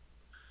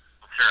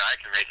 I'm sure I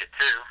can make it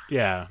too.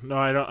 Yeah. No,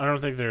 I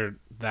don't think they're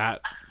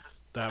that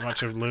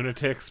much of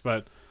lunatics,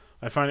 but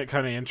I find it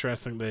kind of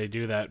interesting they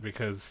do that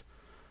because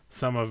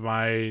some of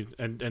my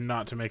and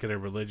not to make it a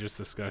religious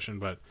discussion,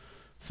 but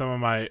some of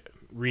my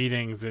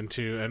readings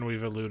into, and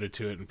we've alluded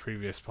to it in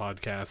previous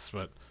podcasts,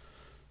 but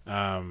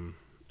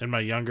in my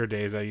younger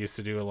days I used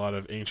to do a lot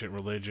of ancient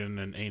religion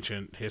and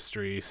ancient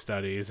history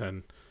studies,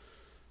 and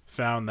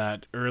found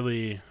that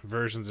early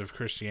versions of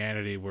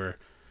Christianity were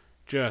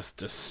just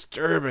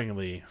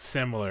disturbingly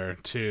similar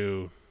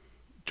to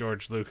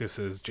George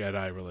Lucas's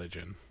Jedi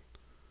religion,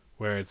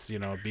 where it's,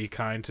 be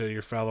kind to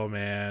your fellow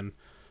man,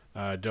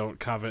 don't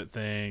covet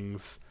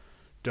things,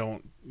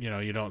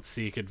 you don't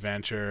seek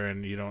adventure,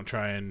 and you don't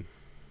try and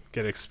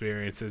get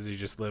experiences. You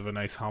just live a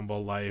nice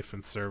humble life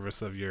in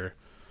service of your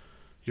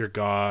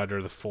God,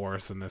 or the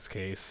Force in this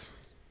case.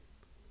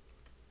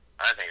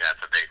 I think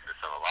that's the basis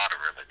of a lot of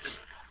religions.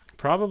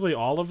 Probably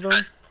all of them.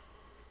 Yeah.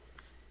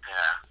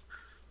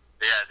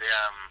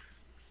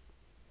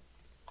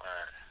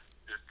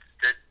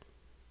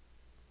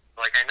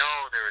 I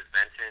know there was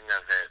mention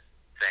of it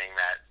saying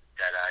that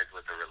Jedi's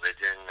was a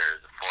religion,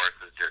 or the Force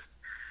was just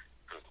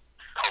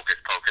hocus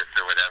pocus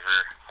or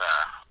whatever.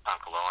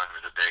 Uncle Owen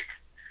was a big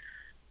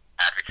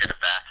advocate of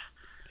that.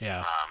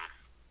 Yeah.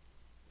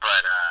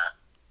 But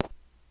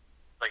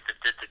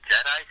did the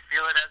Jedi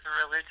feel it as a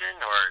religion,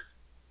 or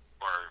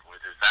was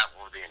that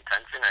the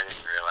intention? I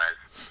didn't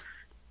realize.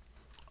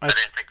 I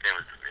didn't think it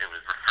was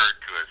referred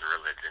to as a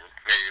religion.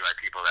 Maybe by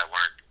people that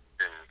weren't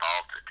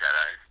involved with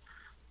Jedi.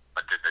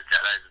 But did the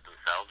Jedi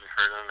themselves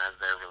refer to them as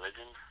their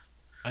religion?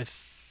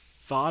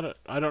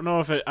 I don't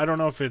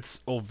know if it's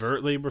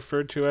overtly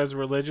referred to as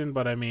religion,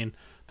 but I mean,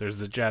 there's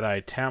the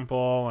Jedi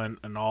Temple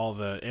and all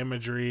the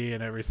imagery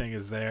and everything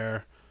is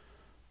there.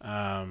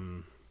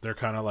 They're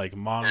kind of like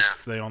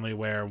monks. Yeah. They only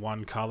wear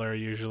one color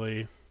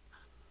usually.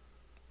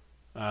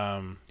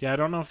 I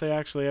don't know if they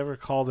actually ever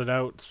called it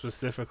out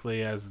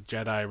specifically as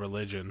Jedi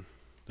religion.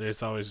 They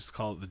just always just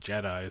call it the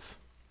Jedis.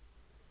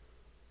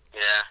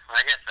 Yeah,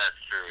 I guess that's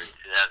true.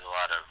 It has a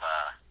lot of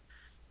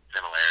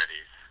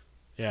similarities.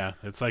 Yeah,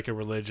 it's like a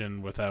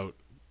religion without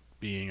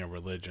being a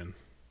religion.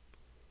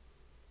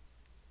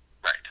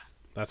 Right.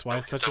 That's why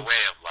it's such a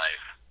way of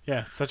life.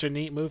 Yeah, it's such a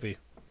neat movie.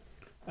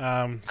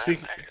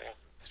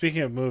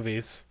 Speaking of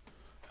movies,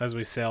 as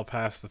we sail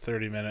past the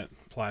 30-minute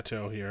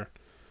plateau here,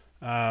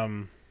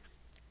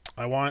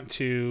 I want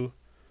to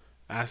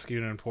ask you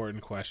an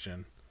important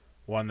question,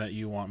 one that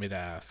you want me to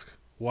ask.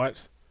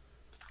 What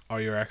are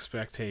your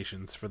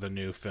expectations for the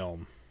new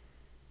film?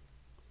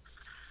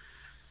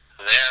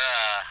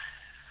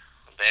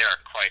 They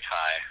are quite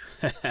high.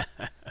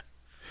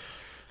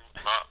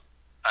 Well,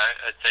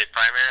 I'd say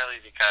primarily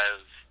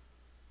because,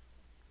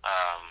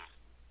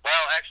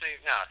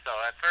 actually, no. So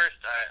at first,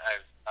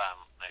 I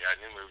got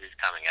new movies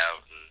coming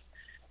out, and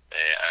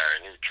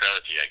a new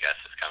trilogy, I guess,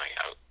 is coming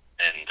out.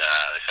 And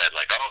they said,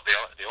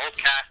 the old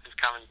cast is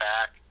coming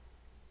back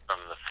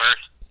from the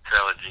first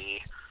trilogy,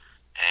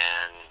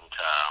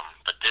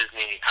 but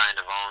Disney kind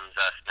of owns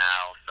us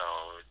now,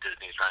 so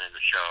Disney's running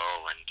the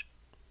show, and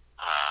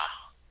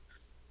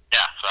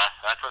so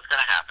that's what's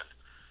going to happen.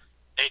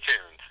 Stay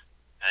tuned.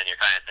 And you're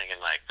kind of thinking,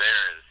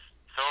 there is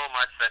so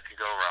much that could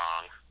go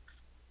wrong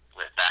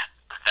with that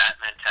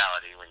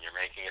mentality when you're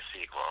making a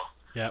sequel.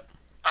 Yep.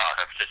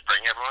 Let's just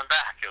bring everyone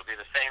back. It'll be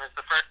the same as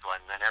the first one,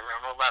 and then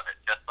everyone will love it,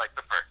 just like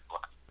the first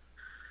one.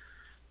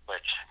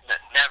 Which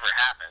never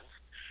happens.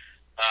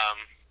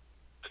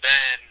 But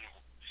then,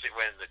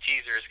 when the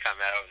teasers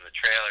come out and the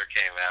trailer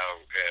came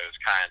out, it was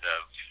kind of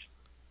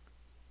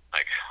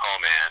like, oh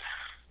man,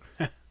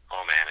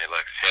 it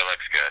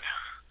looks good.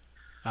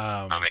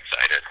 I'm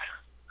excited.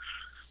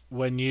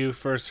 When you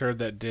first heard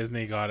that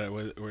Disney got it,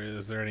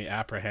 was there any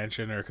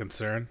apprehension or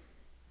concern?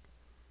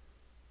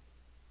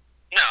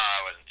 No, I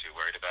wasn't too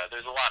worried about it.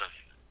 There's a lot of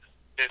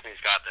Disney's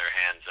got their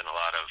hands in a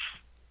lot of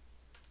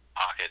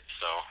pockets,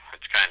 so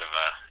it's kind of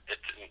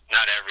it's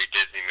not every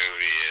Disney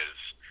movie is,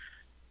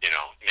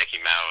 Mickey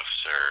Mouse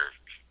or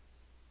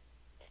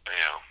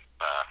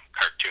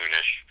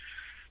cartoonish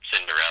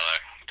Cinderella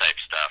type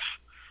stuff.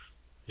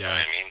 Yeah. You know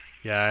what I mean?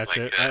 Yeah,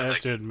 I have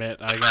to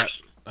admit,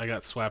 I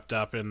got swept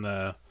up in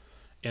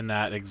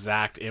that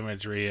exact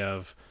imagery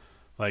of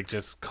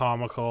just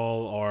comical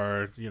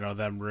or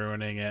them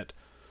ruining it.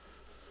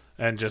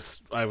 And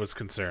I was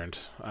concerned.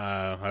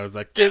 I was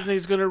like,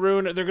 Disney's going to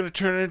ruin it. They're going to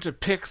turn it into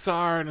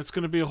Pixar, and it's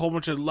going to be a whole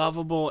bunch of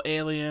lovable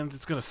aliens.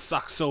 It's going to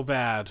suck so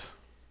bad.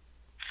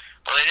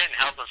 Well, they didn't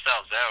help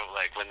themselves out.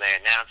 When they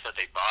announced that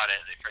they bought it,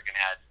 they freaking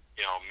had,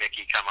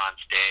 Mickey come on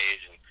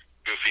stage, and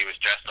Goofy was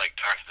dressed like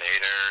Darth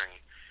Vader,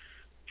 and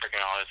freaking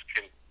all this.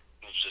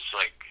 It's just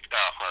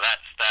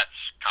that's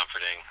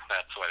comforting.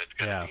 That's what it's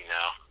going to be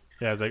now.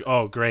 Yeah, I was like,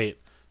 oh,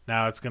 great.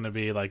 Now it's going to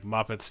be like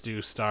Muppets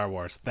do Star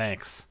Wars.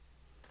 Thanks.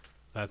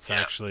 That's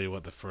actually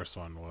what the first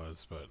one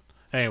was. But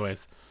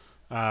anyways,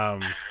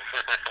 and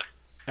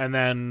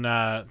then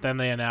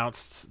they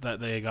announced that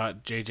they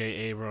got J.J.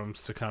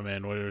 Abrams to come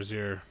in. What was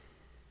your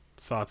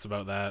thoughts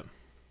about that?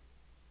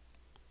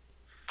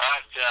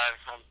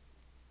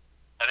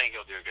 I think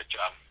he'll do a good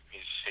job.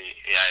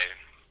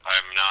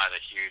 I'm not a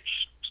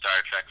huge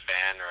Star Trek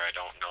fan, or I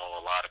don't know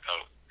a lot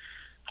about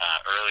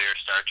earlier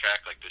Star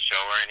Trek, like the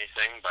show or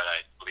anything, but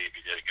I believe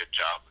he did a good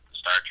job with the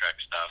Star Trek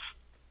stuff.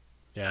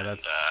 Yeah,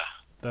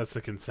 that's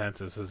the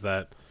consensus, is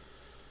that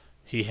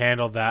he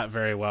handled that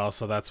very well,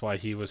 so that's why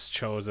he was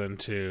chosen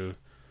to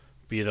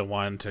be the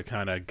one to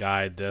kind of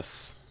guide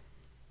this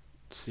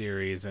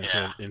series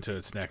into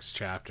its next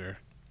chapter.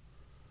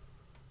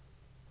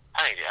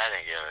 I think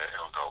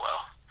it'll go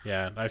well.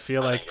 Yeah, I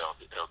feel like it'll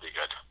be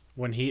good.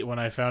 When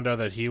I found out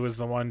that he was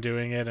the one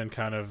doing it, and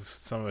kind of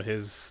some of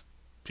his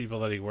people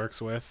that he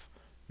works with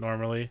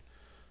normally,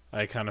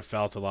 I kind of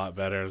felt a lot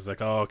better. I was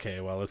like, oh,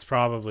 okay, well, it's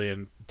probably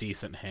in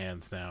decent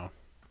hands now.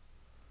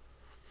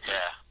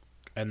 Yeah.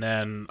 And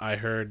then I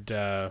heard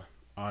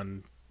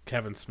on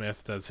Kevin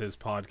Smith does his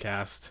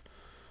podcast,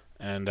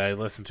 and I've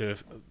listened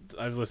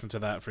to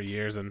that for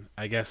years, and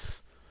I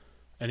guess,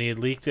 and he had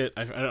leaked it.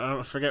 I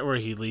don't forget where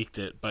he leaked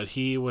it, but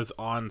he was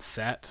on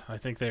set. I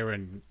think they were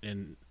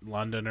in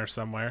London or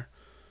somewhere,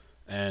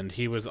 and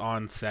he was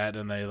on set,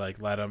 and they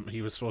like let him.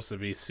 He was supposed to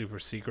be super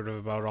secretive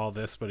about all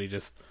this, but he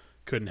just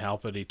couldn't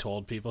help it. He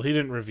told people. He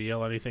didn't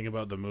reveal anything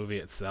about the movie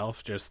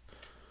itself, just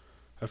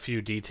a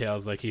few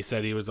details. Like he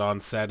said he was on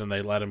set and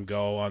they let him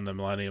go on the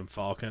Millennium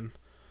Falcon,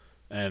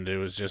 and it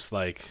was just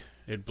like,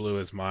 it blew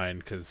his mind,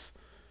 because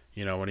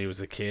you know, when he was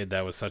a kid,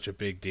 that was such a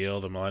big deal,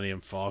 the Millennium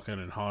Falcon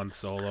and Han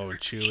Solo and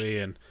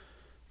Chewie, and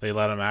they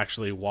let him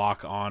actually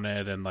walk on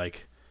it and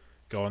like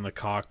go in the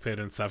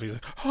cockpit and stuff. He's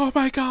like, oh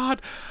my god,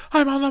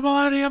 I'm on the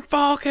Millennium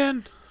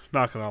Falcon.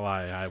 Not gonna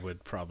lie, I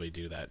would probably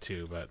do that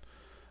too, but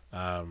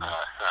that'd be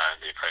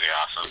pretty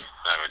awesome.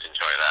 I would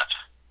enjoy that.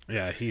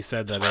 Yeah, he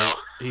said that.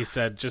 He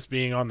said just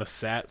being on the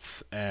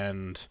sets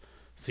and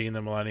seeing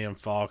the Millennium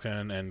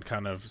Falcon and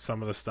kind of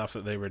some of the stuff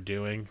that they were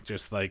doing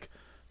just like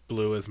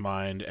blew his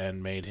mind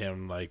and made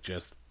him like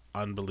just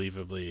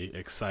unbelievably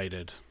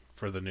excited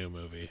for the new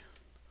movie.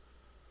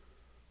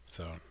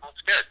 So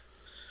that's good.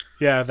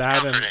 Yeah,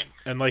 that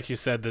and like you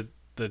said, the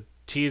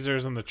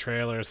teasers and the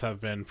trailers have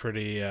been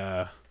pretty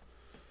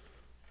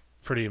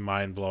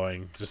mind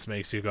blowing. Just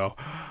makes you go.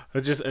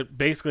 It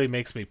basically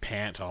makes me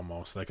pant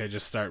almost. Like I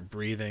just start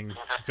breathing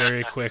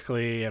very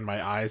quickly, and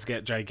my eyes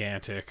get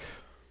gigantic.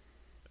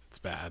 It's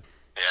bad.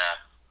 Yeah.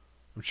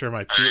 I'm sure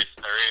my.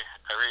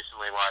 I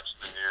recently watched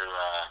the new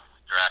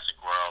Jurassic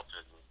World,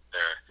 and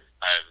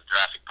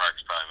Jurassic Park's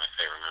probably my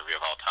favorite movie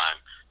of all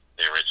time,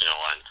 the original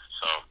one.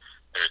 So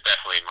there's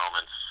definitely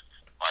moments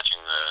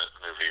watching the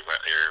movie where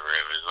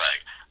it was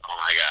like, oh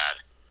my god,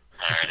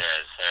 there it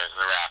is. There's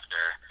the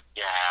raptor.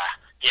 Yeah.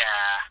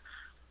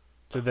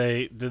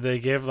 Did they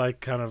give like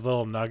kind of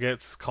little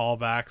nuggets,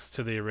 callbacks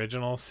to the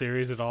original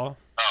series at all?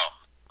 Oh,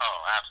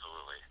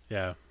 absolutely.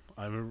 Yeah,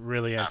 I'm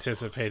really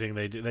anticipating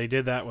they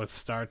did that with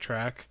Star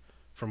Trek,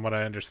 from what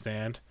I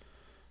understand.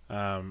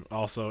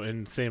 Also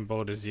in the same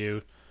boat as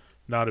you,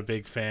 not a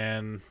big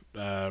fan,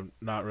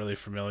 not really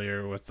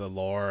familiar with the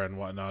lore and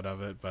whatnot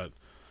of it, but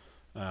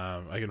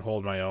I can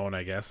hold my own,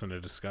 I guess, in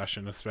a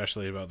discussion,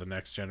 especially about the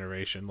next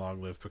generation.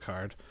 Long live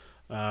Picard.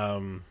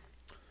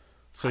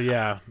 So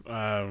yeah,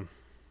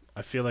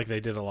 I feel like they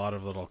did a lot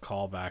of little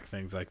callback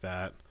things like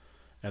that,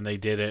 and they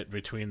did it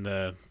between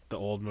the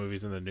old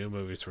movies and the new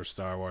movies for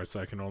Star Wars, so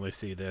I can only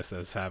see this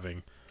as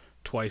having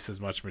twice as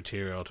much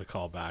material to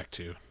call back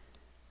to.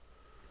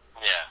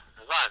 Yeah,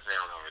 as long as they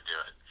don't overdo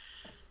it.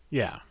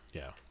 Yeah,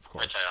 of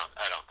course. Which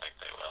I don't think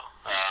they will.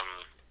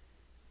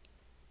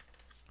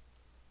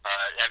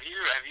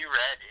 Have you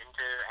read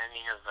into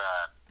any of the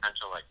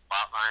potential like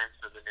plot lines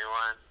for the new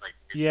one? Like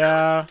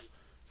yeah.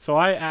 So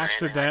I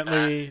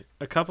accidentally,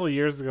 a couple of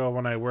years ago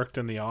when I worked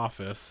in the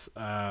office,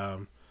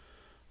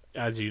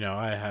 as you know,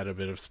 I had a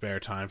bit of spare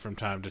time from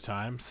time to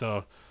time,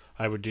 so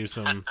I would do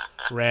some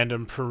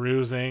random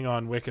perusing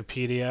on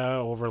Wikipedia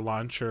over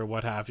lunch or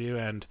what have you,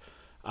 and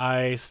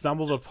I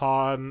stumbled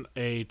upon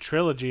a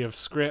trilogy of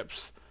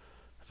scripts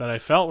that I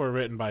felt were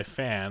written by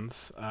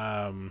fans,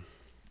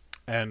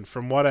 and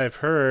from what I've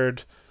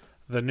heard,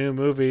 the new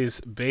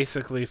movies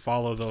basically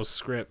follow those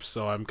scripts,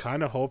 so I'm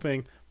kind of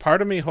hoping,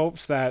 part of me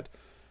hopes that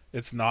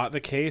it's not the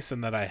case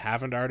and that I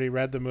haven't already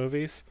read the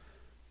movies,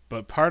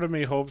 but part of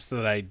me hopes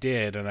that I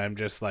did and I'm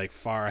just like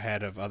far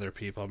ahead of other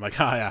people. I'm like,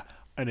 yeah,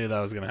 I knew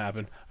that was going to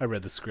happen. I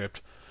read the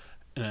script.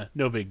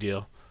 No big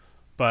deal.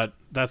 But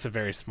that's a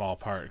very small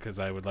part, because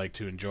I would like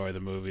to enjoy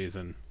the movies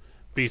and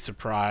be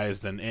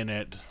surprised and in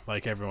it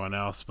like everyone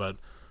else. But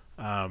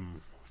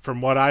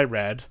from what I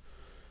read,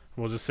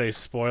 we'll just say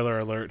spoiler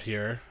alert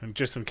here, and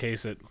just in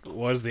case it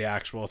was the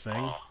actual thing.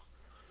 Oh,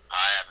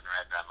 I haven't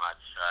read that much.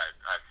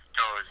 I've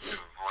chosen to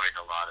avoid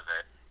a lot of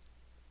it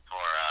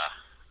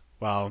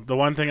well, the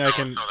one thing I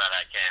can so that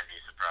I can be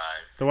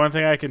surprised. The one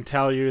thing I can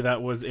tell you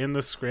that was in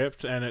the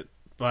script, and it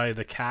by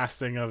the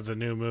casting of the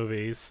new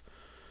movies.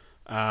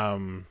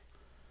 The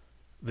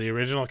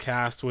original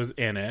cast was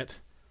in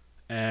it,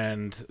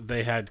 and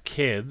they had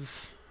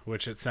kids,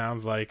 which it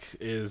sounds like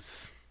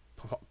is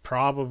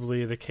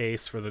probably the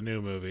case for the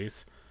new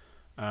movies.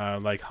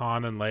 Like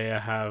Han and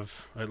Leia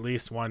have at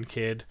least one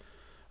kid.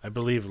 I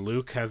believe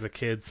Luke has a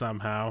kid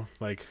somehow.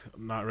 Like,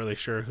 not really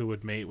sure who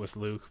would mate with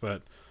Luke,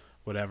 but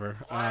whatever.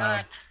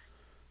 What?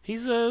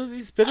 He's a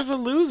bit of a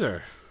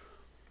loser.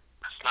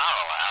 That's not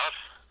allowed.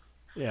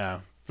 Yeah,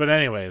 but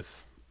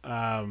anyways,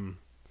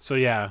 so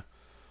yeah,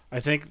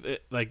 I think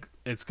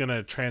it's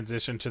gonna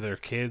transition to their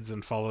kids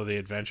and follow the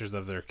adventures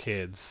of their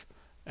kids,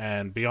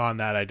 and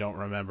beyond that, I don't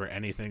remember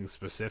anything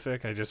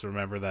specific. I just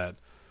remember that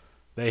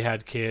they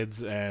had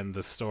kids and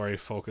the story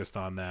focused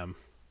on them.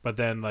 But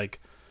then like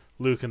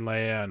Luke and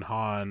Leia and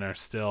Han are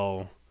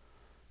still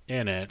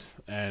in it,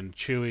 and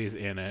Chewie's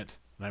in it,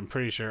 and I'm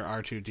pretty sure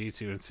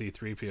R2D2 and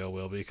C3PO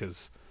will be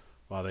because,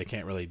 well, they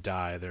can't really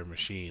die; they're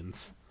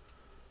machines.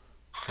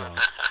 So,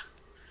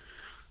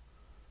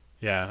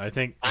 yeah, I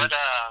think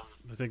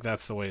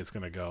that's the way it's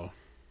gonna go.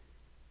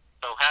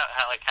 So how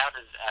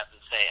does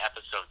say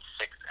episode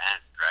 6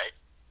 end, right?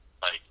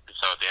 Like,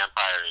 so the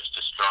Empire is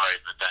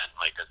destroyed, but then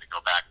like does it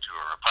go back to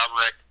a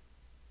republic?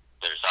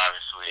 There's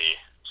obviously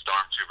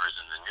stormtroopers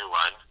in the new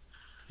one.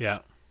 Yeah.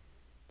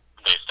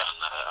 Based on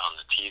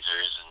the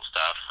teasers and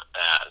stuff.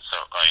 So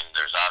I mean,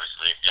 there's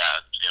obviously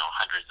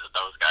hundreds of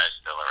those guys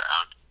still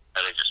around.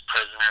 Are they just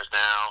prisoners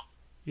now?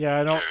 Yeah,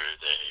 I don't.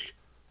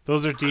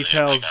 Those are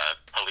details. Like a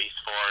police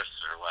force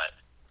or what?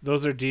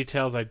 Those are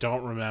details I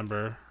don't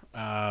remember.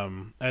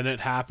 And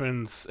it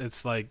happens.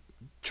 It's like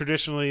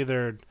traditionally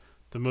the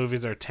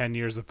movies are 10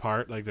 years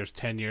apart. Like there's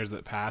 10 years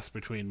that pass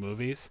between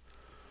movies.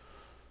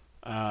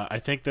 I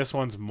think this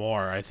one's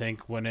more. I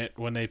think when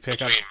they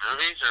pick up between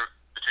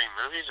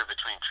movies or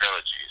between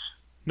trilogies.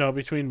 No,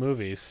 between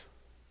movies.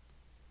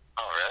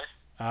 Oh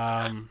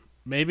really?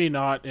 Maybe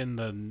not in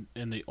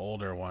the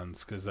older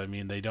ones because I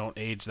mean they don't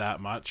age that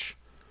much.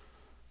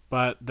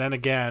 But then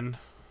again,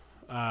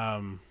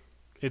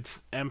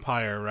 it's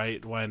Empire,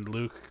 right? When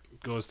Luke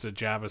goes to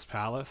Jabba's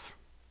palace.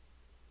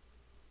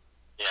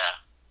 Yeah.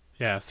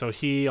 Yeah, so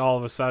he all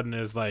of a sudden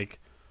is like,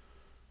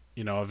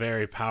 a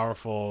very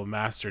powerful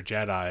Master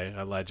Jedi,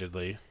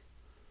 allegedly.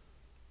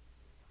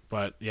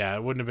 But yeah,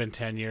 it wouldn't have been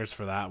 10 years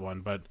for that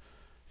one, but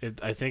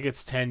I think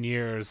it's 10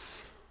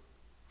 years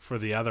for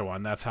the other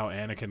one. That's how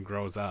Anakin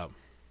grows up.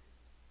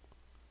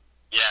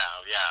 Yeah,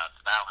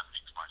 so that one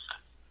makes more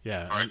sense.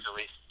 Yeah. Or at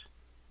least.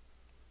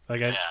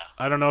 Like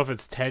I don't know if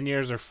it's 10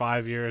 years or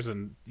 5 years,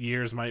 and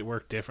years might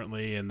work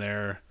differently in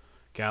their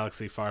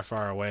galaxy far,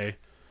 far away.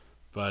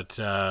 But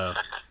there's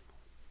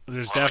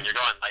when you're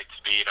going light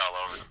speed all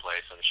over the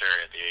place, I'm sure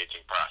the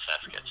aging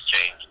process gets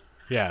changed.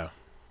 Yeah.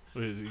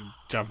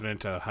 Jumping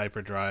into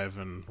hyperdrive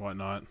and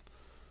whatnot.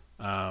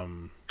 Yeah.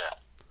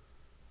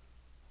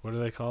 What do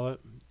they call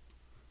it?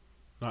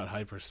 Not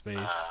hyperspace.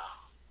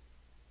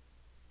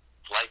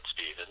 Light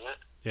speed, isn't it?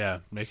 Yeah,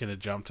 making the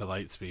jump to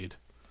light speed.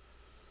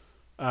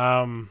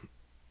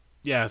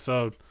 Yeah,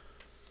 so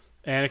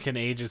Anakin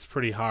ages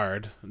pretty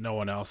hard. No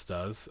one else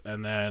does.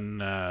 And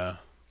then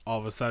all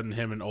of a sudden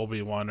him and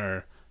Obi-Wan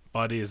are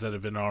buddies that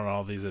have been on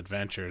all these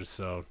adventures,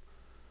 so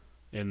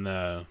in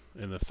the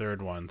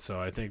third one.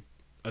 So I think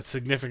a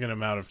significant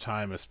amount of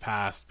time has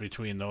passed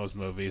between those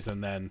movies,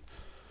 and then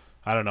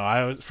I don't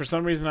know, for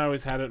some reason I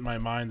always had it in my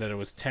mind that it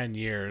was 10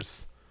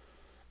 years.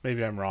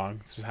 Maybe I'm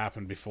wrong. It's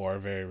happened before,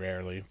 very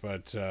rarely,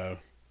 but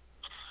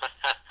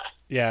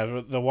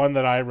yeah, the one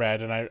that I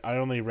read, and I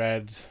only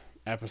read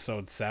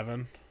episode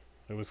 7,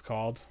 it was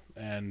called,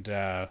 and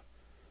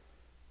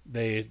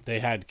they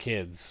had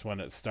kids when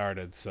it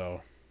started,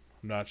 so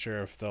I'm not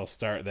sure if they'll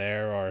start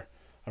there, or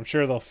I'm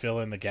sure they'll fill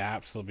in the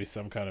gaps. There'll be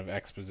some kind of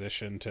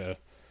exposition to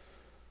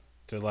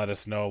let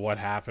us know what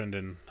happened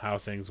and how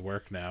things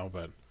work now,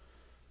 but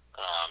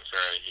I'm sure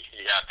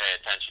you gotta pay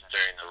attention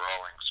during the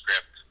rolling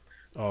script.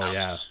 Oh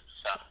yeah.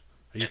 Stuff.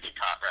 Get you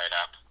caught right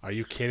up. Are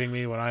you kidding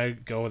me? When I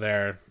go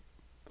there,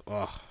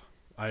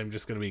 I'm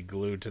just gonna be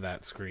glued to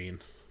that screen.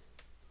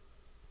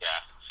 Yeah,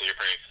 so you're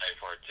pretty excited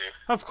for it too.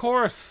 Of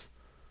course.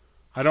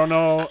 I don't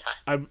know.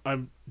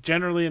 I'm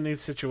generally in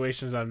these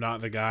situations. I'm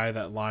not the guy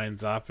that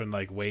lines up and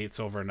like waits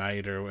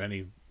overnight or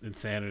any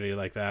insanity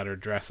like that, or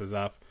dresses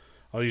up.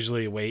 I'll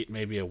usually wait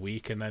maybe a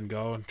week and then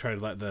go and try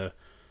to let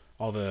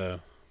all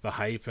the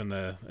hype and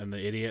the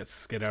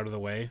idiots get out of the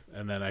way,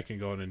 and then I can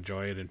go and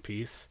enjoy it in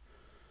peace.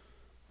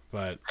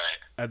 But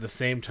at the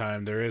same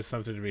time, there is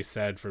something to be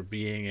said for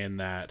being in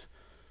that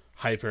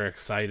hyper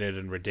excited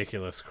and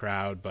ridiculous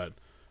crowd. But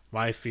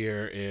my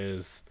fear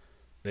is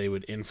they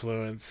would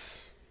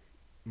influence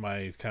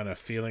my kind of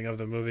feeling of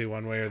the movie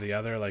one way or the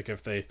other. Like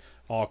if they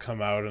all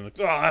come out and like,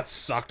 oh, that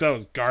sucked, that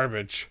was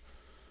garbage.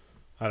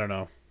 I don't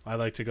know. I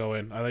like to go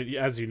in.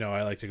 As you know,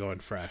 I like to go in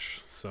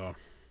fresh. So.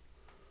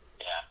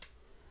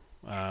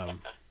 Yeah.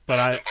 But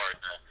go in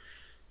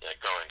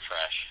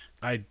fresh.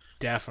 I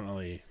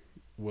definitely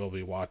will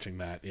be watching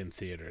that in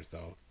theaters,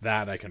 though.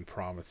 That I can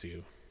promise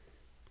you.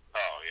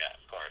 Oh yeah,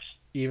 of course.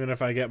 even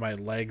if I get my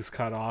legs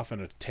cut off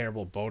in a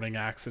terrible boating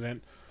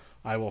accident,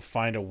 I will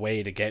find a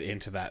way to get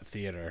into that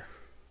theater.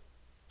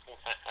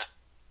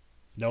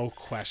 No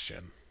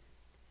question.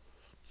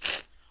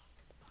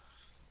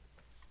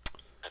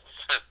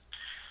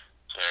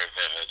 Very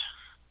vivid.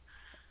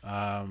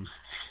 Um,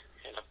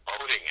 In a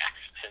boating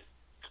accident.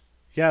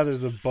 yeah,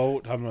 there's a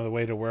boat on the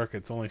way to work.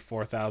 It's only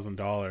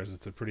 $4,000.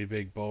 It's a pretty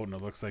big boat, and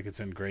it looks like it's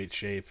in great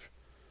shape.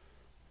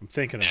 I'm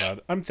thinking about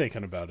it. I'm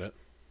thinking about it.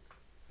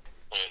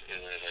 Is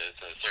it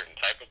a certain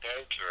type of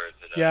boat, or is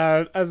it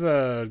Yeah, as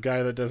a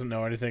guy that doesn't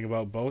know anything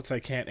about boats, I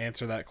can't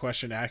answer that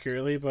question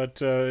accurately, but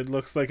it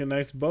looks like a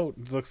nice boat.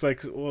 It looks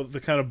like, well,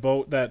 the kind of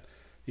boat that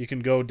you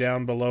can go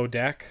down below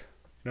deck.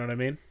 You know what I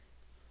mean?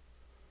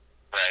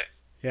 right?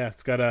 Yeah,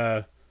 it's got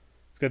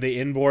the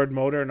inboard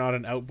motor, not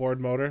an outboard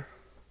motor.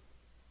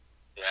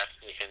 Yeah,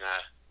 you can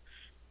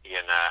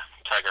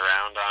tug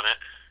around on it.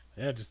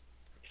 Yeah, just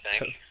You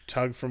think?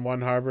 tug from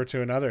one harbor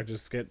to another.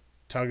 Just get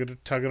tugging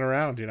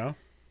around, you know?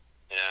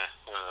 Yeah,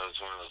 one of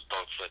those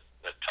boats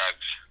that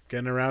tugs,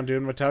 Getting around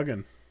doing my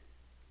tugging.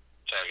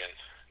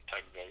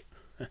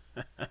 tugboat.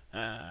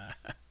 I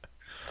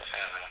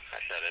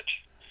said it.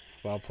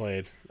 Well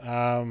played.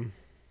 That was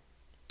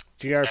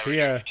GRP,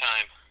 a good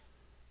time.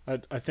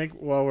 I think,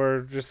 well,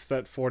 we're just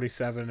at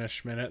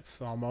 47-ish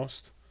minutes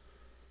almost.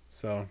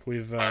 So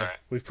we've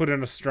put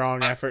in a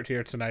strong effort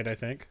here tonight, I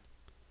think.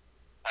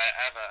 I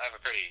have a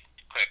pretty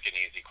quick and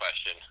easy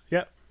question.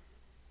 Yep.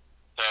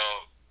 So,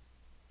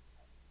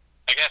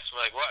 I guess who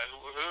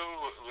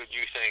would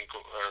you think,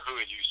 or who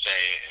would you say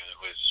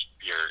was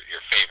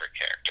your favorite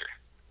character,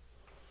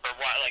 or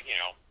why?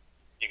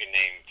 You can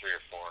name 3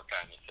 or 4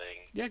 kind of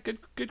thing. Yeah,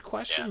 good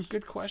question. Yeah.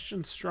 Good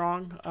question.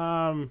 Strong.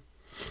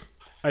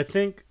 I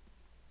think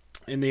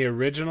in the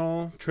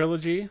original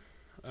trilogy,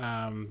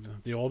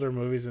 the older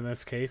movies in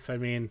this case, I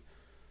mean,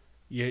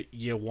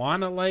 you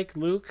want to like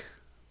Luke,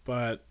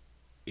 but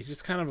he's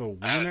just kind of a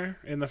wiener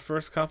in the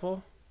first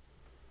couple.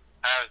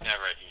 I was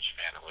never a huge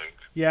fan of Luke.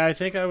 Yeah, I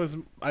think I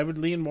would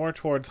lean more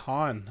towards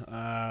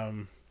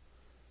Han.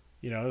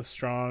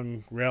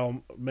 Strong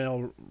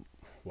male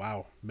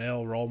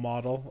role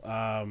model.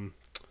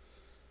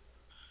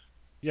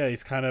 Yeah,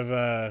 he's kind of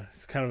a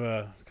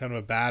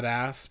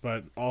badass,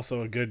 but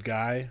also a good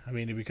guy. I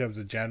mean, he becomes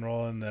a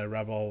general in the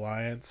Rebel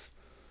Alliance.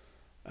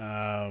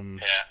 Yeah.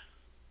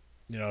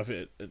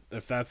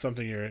 If that's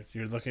something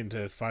you're looking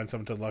to find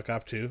someone to look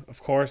up to, of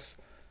course,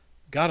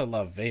 gotta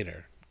love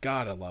Vader.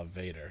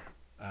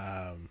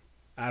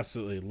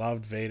 Absolutely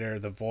loved Vader.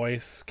 The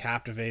voice,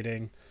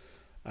 captivating.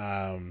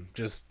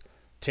 Just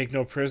take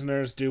no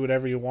prisoners, do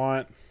whatever you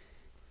want.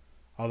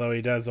 Although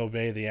he does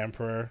obey the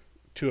Emperor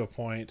to a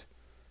point.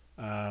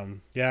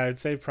 I'd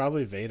say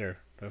probably Vader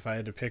if I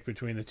had to pick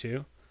between the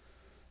two.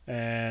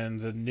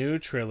 And the new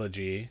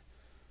trilogy,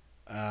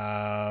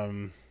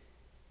 probably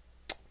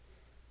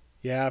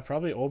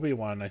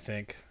Obi-Wan, I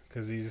think,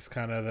 because he's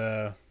kind of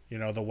the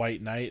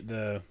White Knight,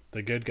 the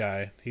good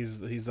guy.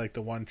 He's like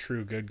the one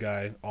true good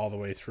guy all the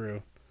way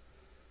through.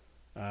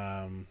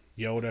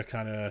 Yoda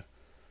kind of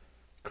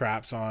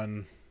craps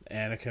on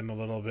Anakin a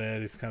little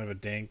bit. He's kind of a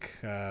dink,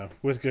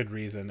 with good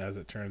reason, as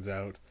it turns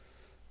out.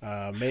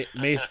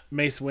 Mace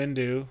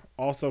Windu,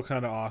 also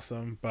kind of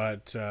awesome,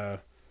 but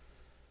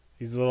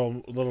he's a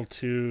little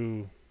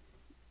too,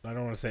 I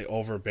don't want to say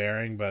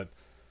overbearing, but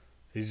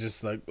he's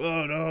just like,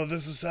 oh no,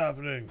 this is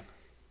happening.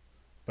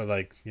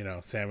 But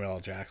Samuel L.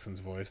 Jackson's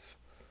voice,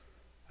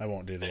 I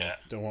won't do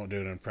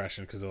an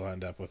impression because it'll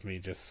end up with me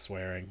just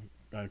swearing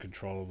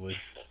uncontrollably.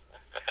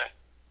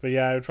 But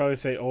yeah, I would probably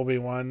say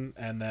Obi-Wan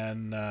and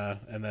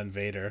then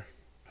Vader.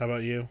 How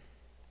about you?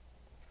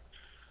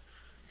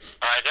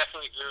 I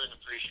definitely grew an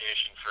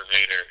appreciation for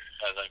Vader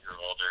as I grew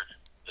older.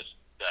 Just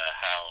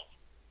how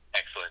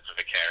excellent of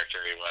a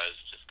character he was.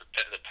 Just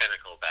the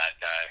pinnacle bad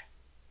guy,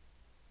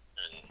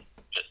 and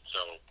just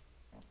so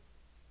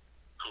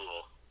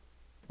cool.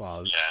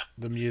 Well, yeah.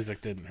 The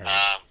music didn't hurt.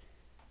 I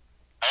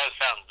always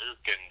found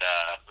Luke and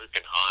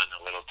Han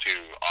a little too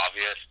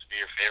obvious to be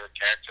your favorite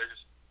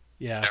characters.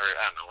 Yeah. I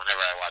don't know.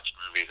 Whenever I watch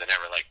movies, I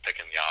never like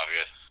picking the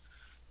obvious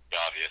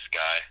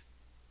guy.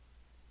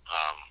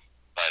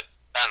 But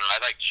I don't know. I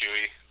like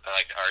Chewie. I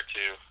like R2.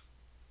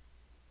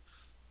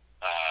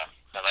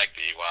 I like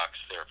the Ewoks.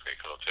 They were pretty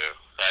cool too.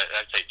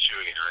 I'd say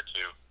Chewie and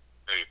R2.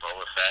 Maybe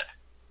Boba Fett.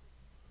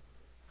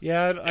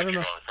 Yeah, I don't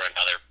know.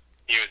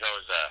 He was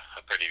always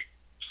a pretty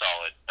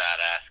solid,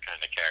 badass kind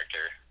of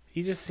character.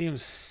 He just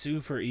seems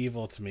super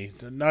evil to me.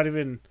 Not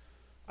even.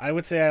 I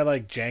would say I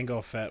like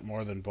Jango Fett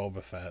more than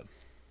Boba Fett.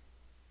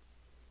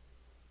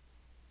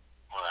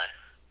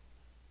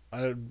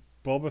 Why?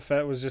 Boba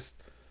Fett was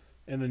just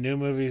in the new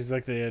movies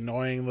like the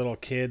annoying little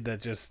kid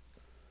that just,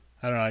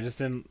 I don't know, I just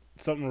didn't,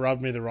 something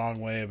rubbed me the wrong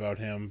way about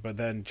him. But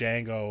then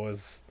Jango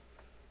was,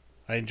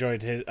 I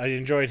enjoyed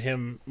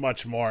him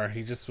much more.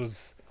 He just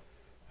was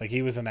like,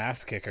 he was an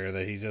ass kicker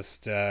that he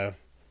just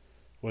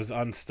was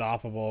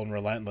unstoppable and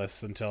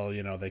relentless until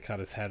they cut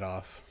his head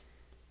off.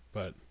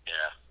 But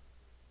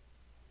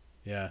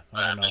yeah,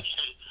 I don't know.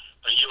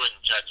 But you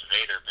wouldn't judge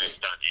Vader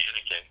based on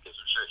Anakin, because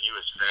I'm sure he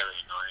was fairly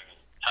annoying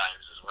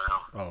times as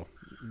well. Oh,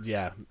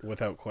 yeah,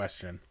 without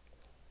question.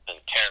 And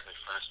terribly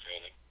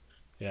frustrating.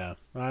 Yeah,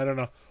 I don't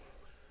know.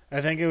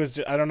 I think it was.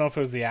 I don't know if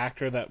it was the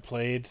actor that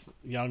played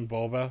young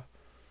Boba,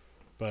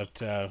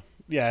 but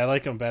yeah, I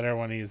like him better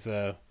when he's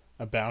a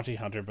bounty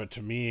hunter. But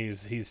to me,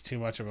 he's too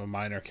much of a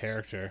minor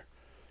character.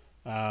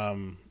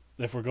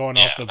 If we're going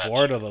off the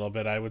board a little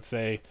bit, I would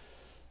say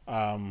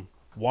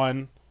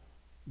one,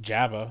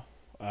 Jabba.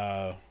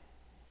 I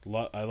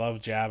love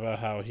Jabba,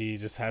 how he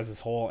just has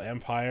his whole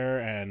empire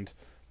and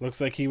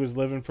looks like he was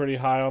living pretty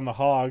high on the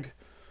hog.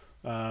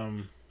 The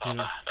Hutts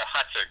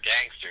are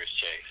gangsters,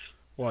 Chase.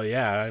 Well,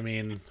 yeah, I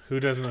mean, who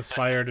doesn't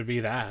aspire to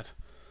be that?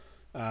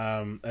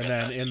 And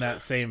then in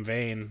that same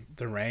vein,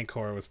 the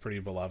Rancor was pretty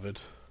beloved.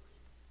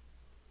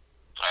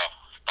 Oh,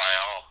 by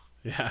all.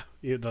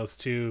 Yeah, those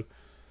two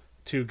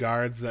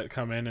guards that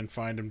come in and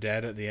find him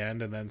dead at the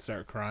end and then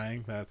start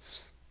crying. That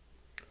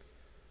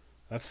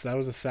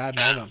was a sad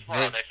moment.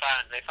 Well,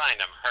 they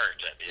find him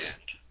hurt at the end.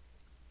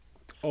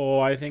 Oh,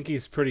 I think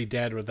he's pretty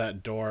dead with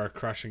that door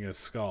crushing his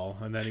skull,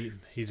 and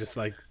then he just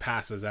like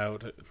passes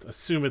out,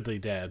 assumedly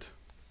dead.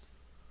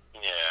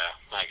 Yeah,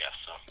 I guess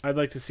so. I'd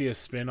like to see a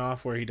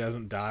spin-off where he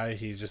doesn't die,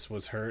 he just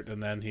was hurt,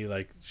 and then he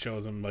like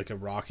shows him like a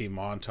Rocky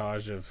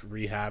montage of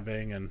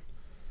rehabbing, and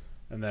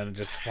then it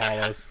just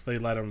follows. They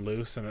let him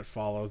loose, and it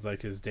follows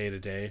like his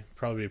day-to-day.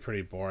 Probably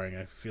pretty boring.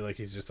 I feel like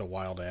he's just a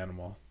wild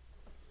animal.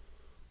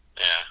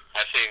 Yeah,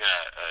 I've seen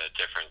a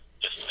different,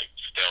 just like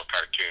still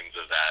cartoons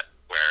of that,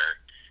 where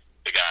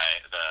the guy,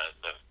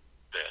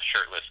 the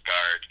shirtless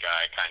guard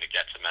guy, kind of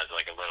gets him as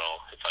like a little,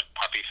 it's like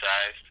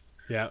puppy-sized.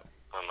 Yeah.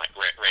 And like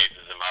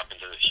raises him up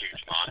into this huge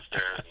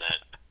monster, and then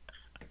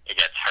it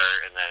gets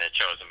hurt, and then it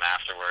shows him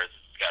afterwards.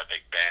 He's got a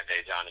big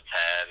bandage on his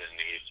head, and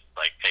he's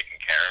like taking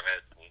care of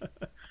it.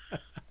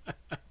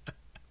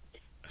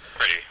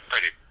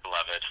 Pretty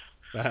beloved.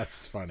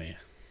 That's funny.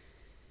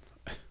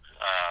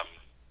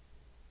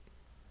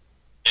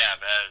 Yeah,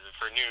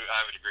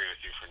 I would agree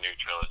with you for new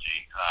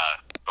trilogy.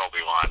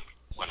 Obi-Wan,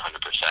 100%.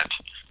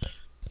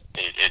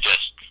 It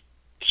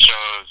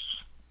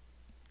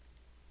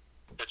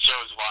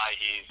shows why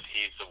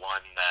he's the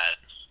one that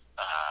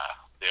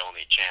the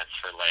only chance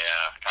for Leia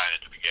kind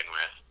of to begin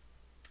with.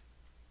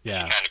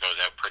 Yeah. He kind of goes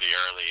out pretty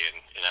early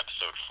in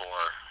episode 4,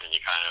 and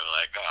you kind of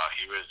like, oh,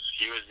 he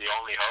was the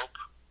only hope.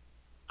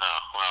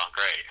 Oh, well,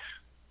 great.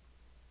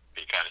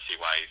 You kind of see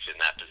why he's in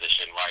that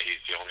position, why he's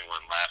the only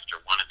one left,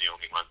 or one of the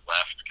only ones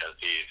left, because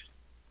he's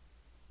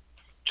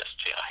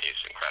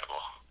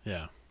incredible.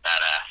 Yeah.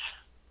 Badass.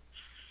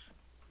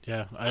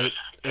 Yeah. A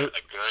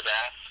good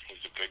ass.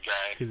 He's a good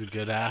guy. He's a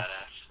good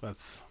ass. Badass.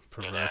 That's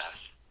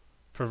perverse.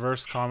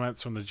 Perverse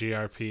comments from the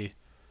GRP.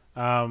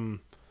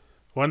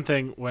 One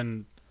thing,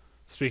 when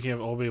speaking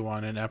of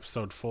Obi-Wan in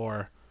episode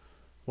 4,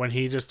 when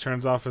he just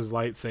turns off his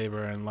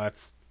lightsaber and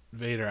lets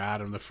Vader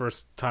at him, the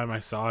first time I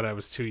saw it, I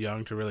was too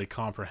young to really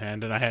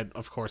comprehend, and I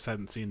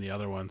hadn't seen the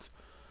other ones.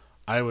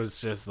 I was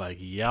just like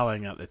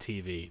yelling at the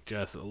TV,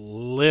 just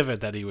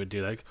livid that he would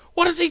do that. Like,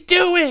 what is he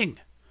doing?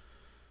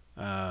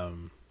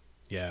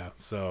 Yeah,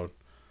 so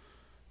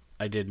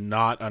I did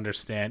not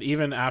understand.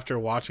 Even after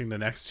watching the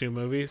next 2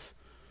 movies,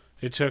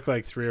 it took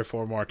like 3 or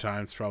 4 more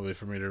times probably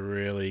for me to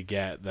really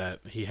get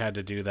that he had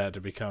to do that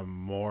to become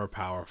more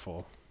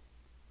powerful.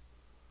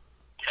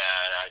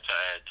 Yeah,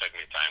 it took me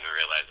time to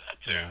realize that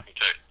too. Yeah.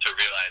 To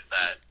realize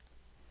that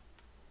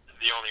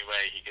the only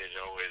way he could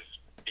always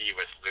be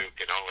with Luke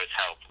and always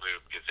help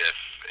Luke is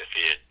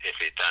if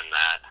he'd done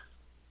that.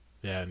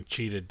 Yeah, and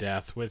cheated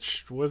death,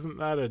 which wasn't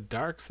that a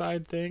dark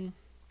side thing?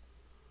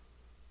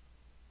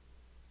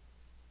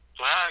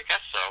 Well, I guess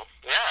so.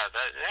 Yeah,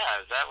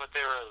 is that what they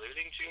were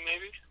alluding to,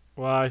 maybe?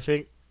 Well, I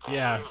think,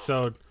 yeah,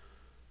 so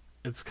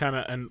it's kind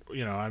of, and,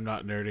 you know, I'm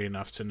not nerdy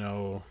enough to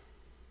know,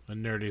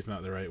 and nerdy's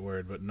not the right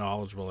word, but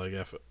knowledgeable, I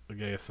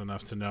guess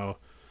enough to know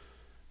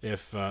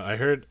if, I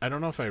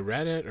don't know if I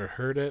read it or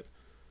heard it,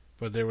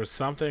 but there was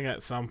something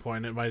at some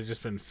point, it might have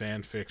just been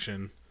fan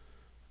fiction,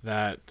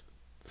 that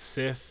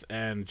Sith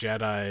and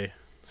Jedi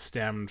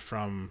stemmed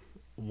from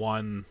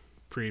one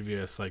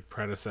previous like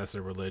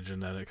predecessor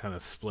religion, that it kind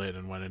of split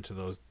and went into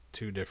those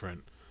 2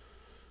 different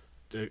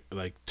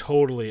like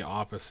totally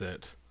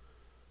opposite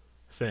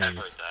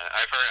things.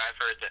 I've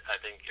heard that. I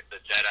think the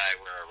Jedi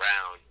were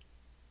around,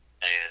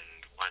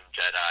 and one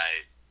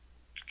Jedi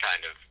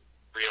kind of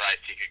realized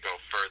he could go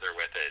further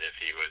with it if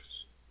he was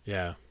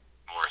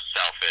more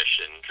selfish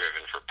and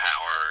driven for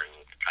power,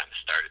 and kind of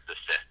started the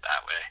Sith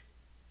that way.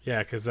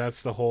 Yeah, because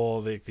that's the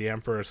whole the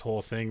Emperor's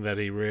whole thing that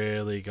he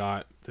really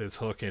got his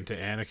hook into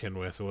Anakin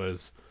with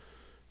was,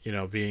 you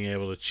know, being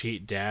able to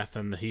cheat death,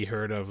 and he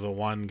heard of the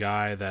one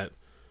guy that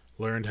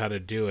learned how to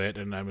do it,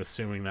 and I'm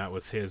assuming that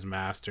was his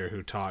master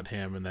who taught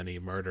him, and then he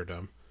murdered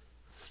him.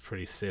 It's a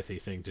pretty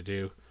Sithy thing to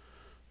do.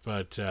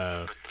 But,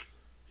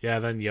 yeah,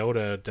 then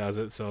Yoda does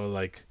it, so,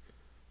 like,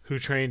 who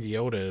trained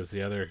Yoda is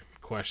the other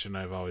question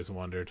I've always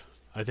wondered.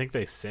 I think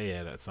they say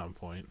it at some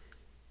point.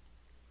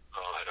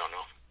 Oh, I don't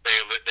know. They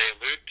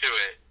allude to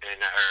it,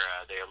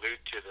 they allude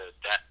to the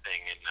death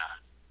thing in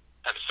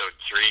episode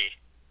 3,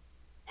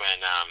 when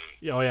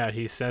Oh yeah,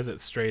 he says it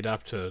straight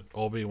up to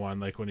Obi-Wan,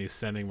 like when he's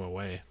sending him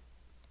away.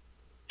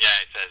 Yeah,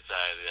 it says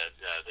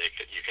that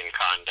you can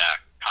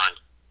contact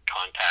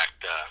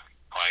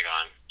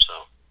Qui-Gon.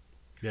 So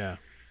Yeah.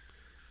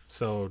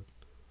 So,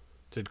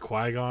 did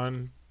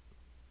Qui-Gon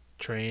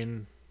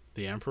train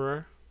the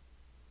Emperor?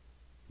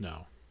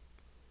 No.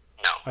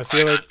 no, I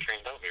feel Qui-Gon like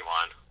trained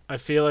Obi-Wan. I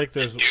feel like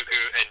there's And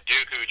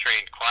Dooku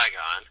trained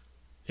Qui-Gon,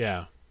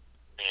 yeah.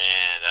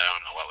 and I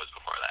don't know what was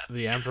before that.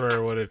 The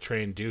Emperor would have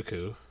trained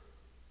Dooku.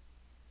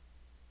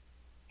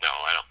 No,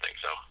 I don't think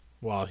so.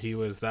 Well, he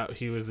was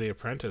the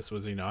apprentice,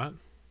 was he not?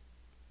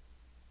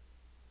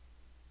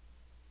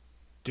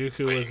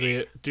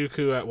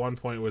 Dooku at one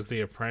point was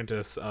the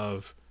apprentice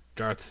of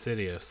Darth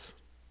Sidious.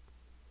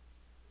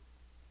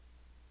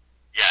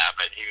 Yeah,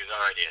 but he was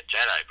already a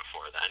Jedi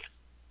before then.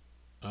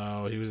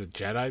 Oh, he was a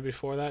Jedi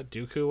before that?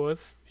 Dooku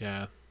was?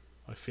 Yeah.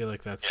 I feel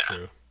like that's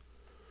true.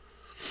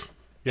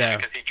 Yeah.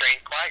 Because he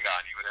trained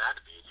Qui-Gon, he would have had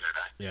to be a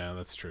Jedi. Yeah,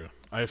 that's true.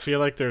 I feel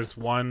like there's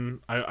one.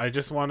 I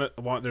just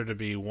want there to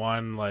be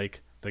one,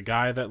 like the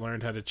guy that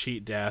learned how to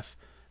cheat death,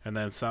 and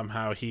then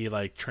somehow he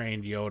like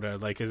trained Yoda.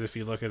 Like as if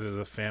you look at it as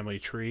a family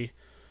tree,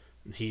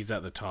 he's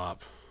at the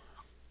top.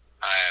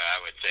 I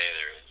would say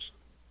there's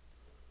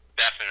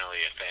definitely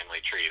a family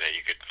tree that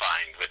you could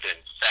find within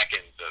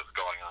seconds of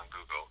going on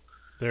Google.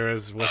 There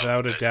is,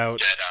 without a doubt,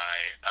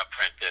 Jedi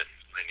apprentice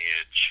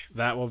lineage.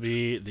 That will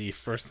be the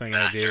first thing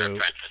I do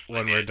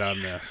when we're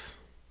done this.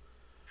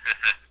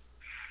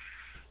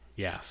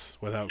 Yes,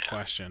 without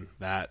question.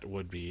 That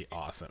would be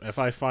awesome. If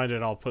I find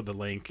it, I'll put the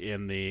link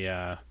in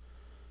the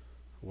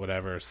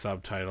whatever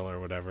subtitle or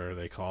whatever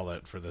they call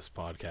it for this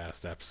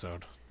podcast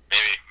episode.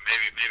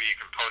 Maybe you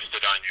can post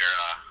it on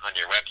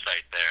your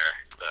website there,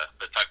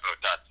 the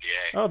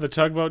tugboat.ca. Oh, the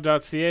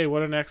tugboat.ca.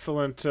 What an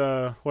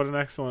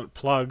excellent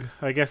plug.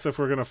 I guess if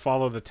we're going to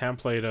follow the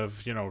template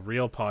of,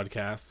 real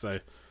podcasts,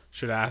 I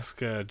should ask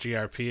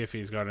GRP if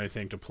he's got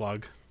anything to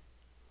plug.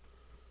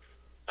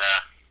 No,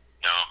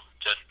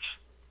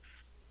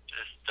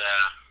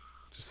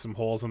 just some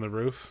holes in the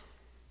roof.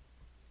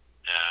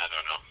 Yeah, I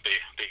don't know.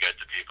 Be good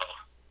to people.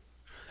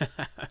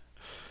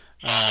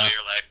 Follow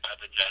your life by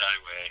the Jedi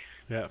way.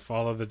 Yeah,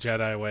 follow the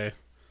Jedi way.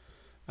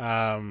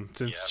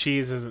 Since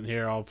Cheese isn't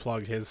here, I'll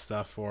plug his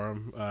stuff for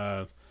him.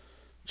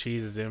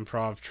 Cheese's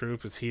improv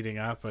troupe is heating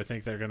up. I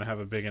think they're going to have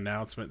a big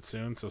announcement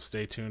soon, so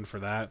stay tuned for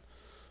that.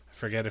 I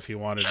forget if he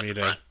wanted me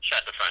to...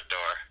 Shut the front door.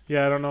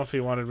 Yeah, I don't know if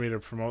he wanted me to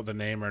promote the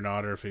name or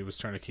not, or if he was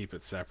trying to keep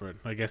it separate.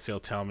 I guess he'll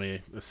tell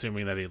me,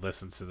 assuming that he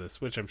listens to this,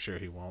 which I'm sure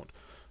he won't.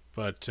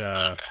 But,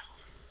 okay.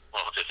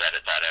 We'll just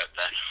edit that out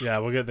then. Yeah,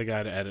 we'll get the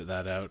guy to edit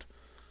that out.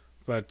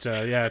 But,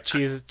 yeah,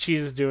 Cheese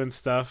is doing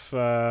stuff.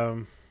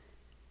 The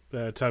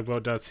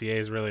tugboat.ca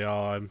is really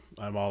all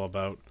I'm all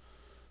about.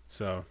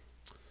 So,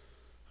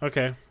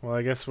 okay. Well,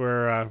 I guess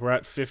we're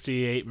at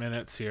 58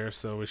 minutes here,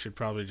 so we should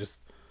probably just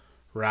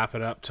wrap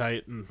it up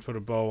tight and put a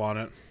bow on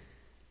it.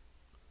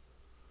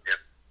 Yep.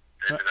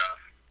 Good enough.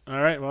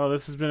 All right. Well,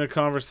 this has been a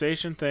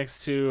conversation.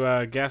 Thanks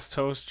to guest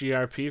host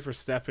GRP for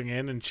stepping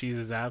in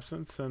Cheese's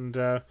absence, and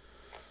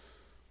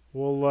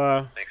we'll.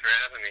 Thanks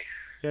for having me.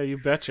 Yeah, you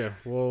betcha.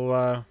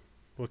 We'll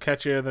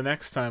catch you the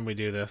next time we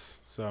do this.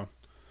 So,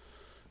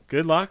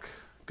 good luck,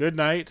 good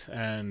night,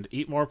 and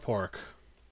eat more pork.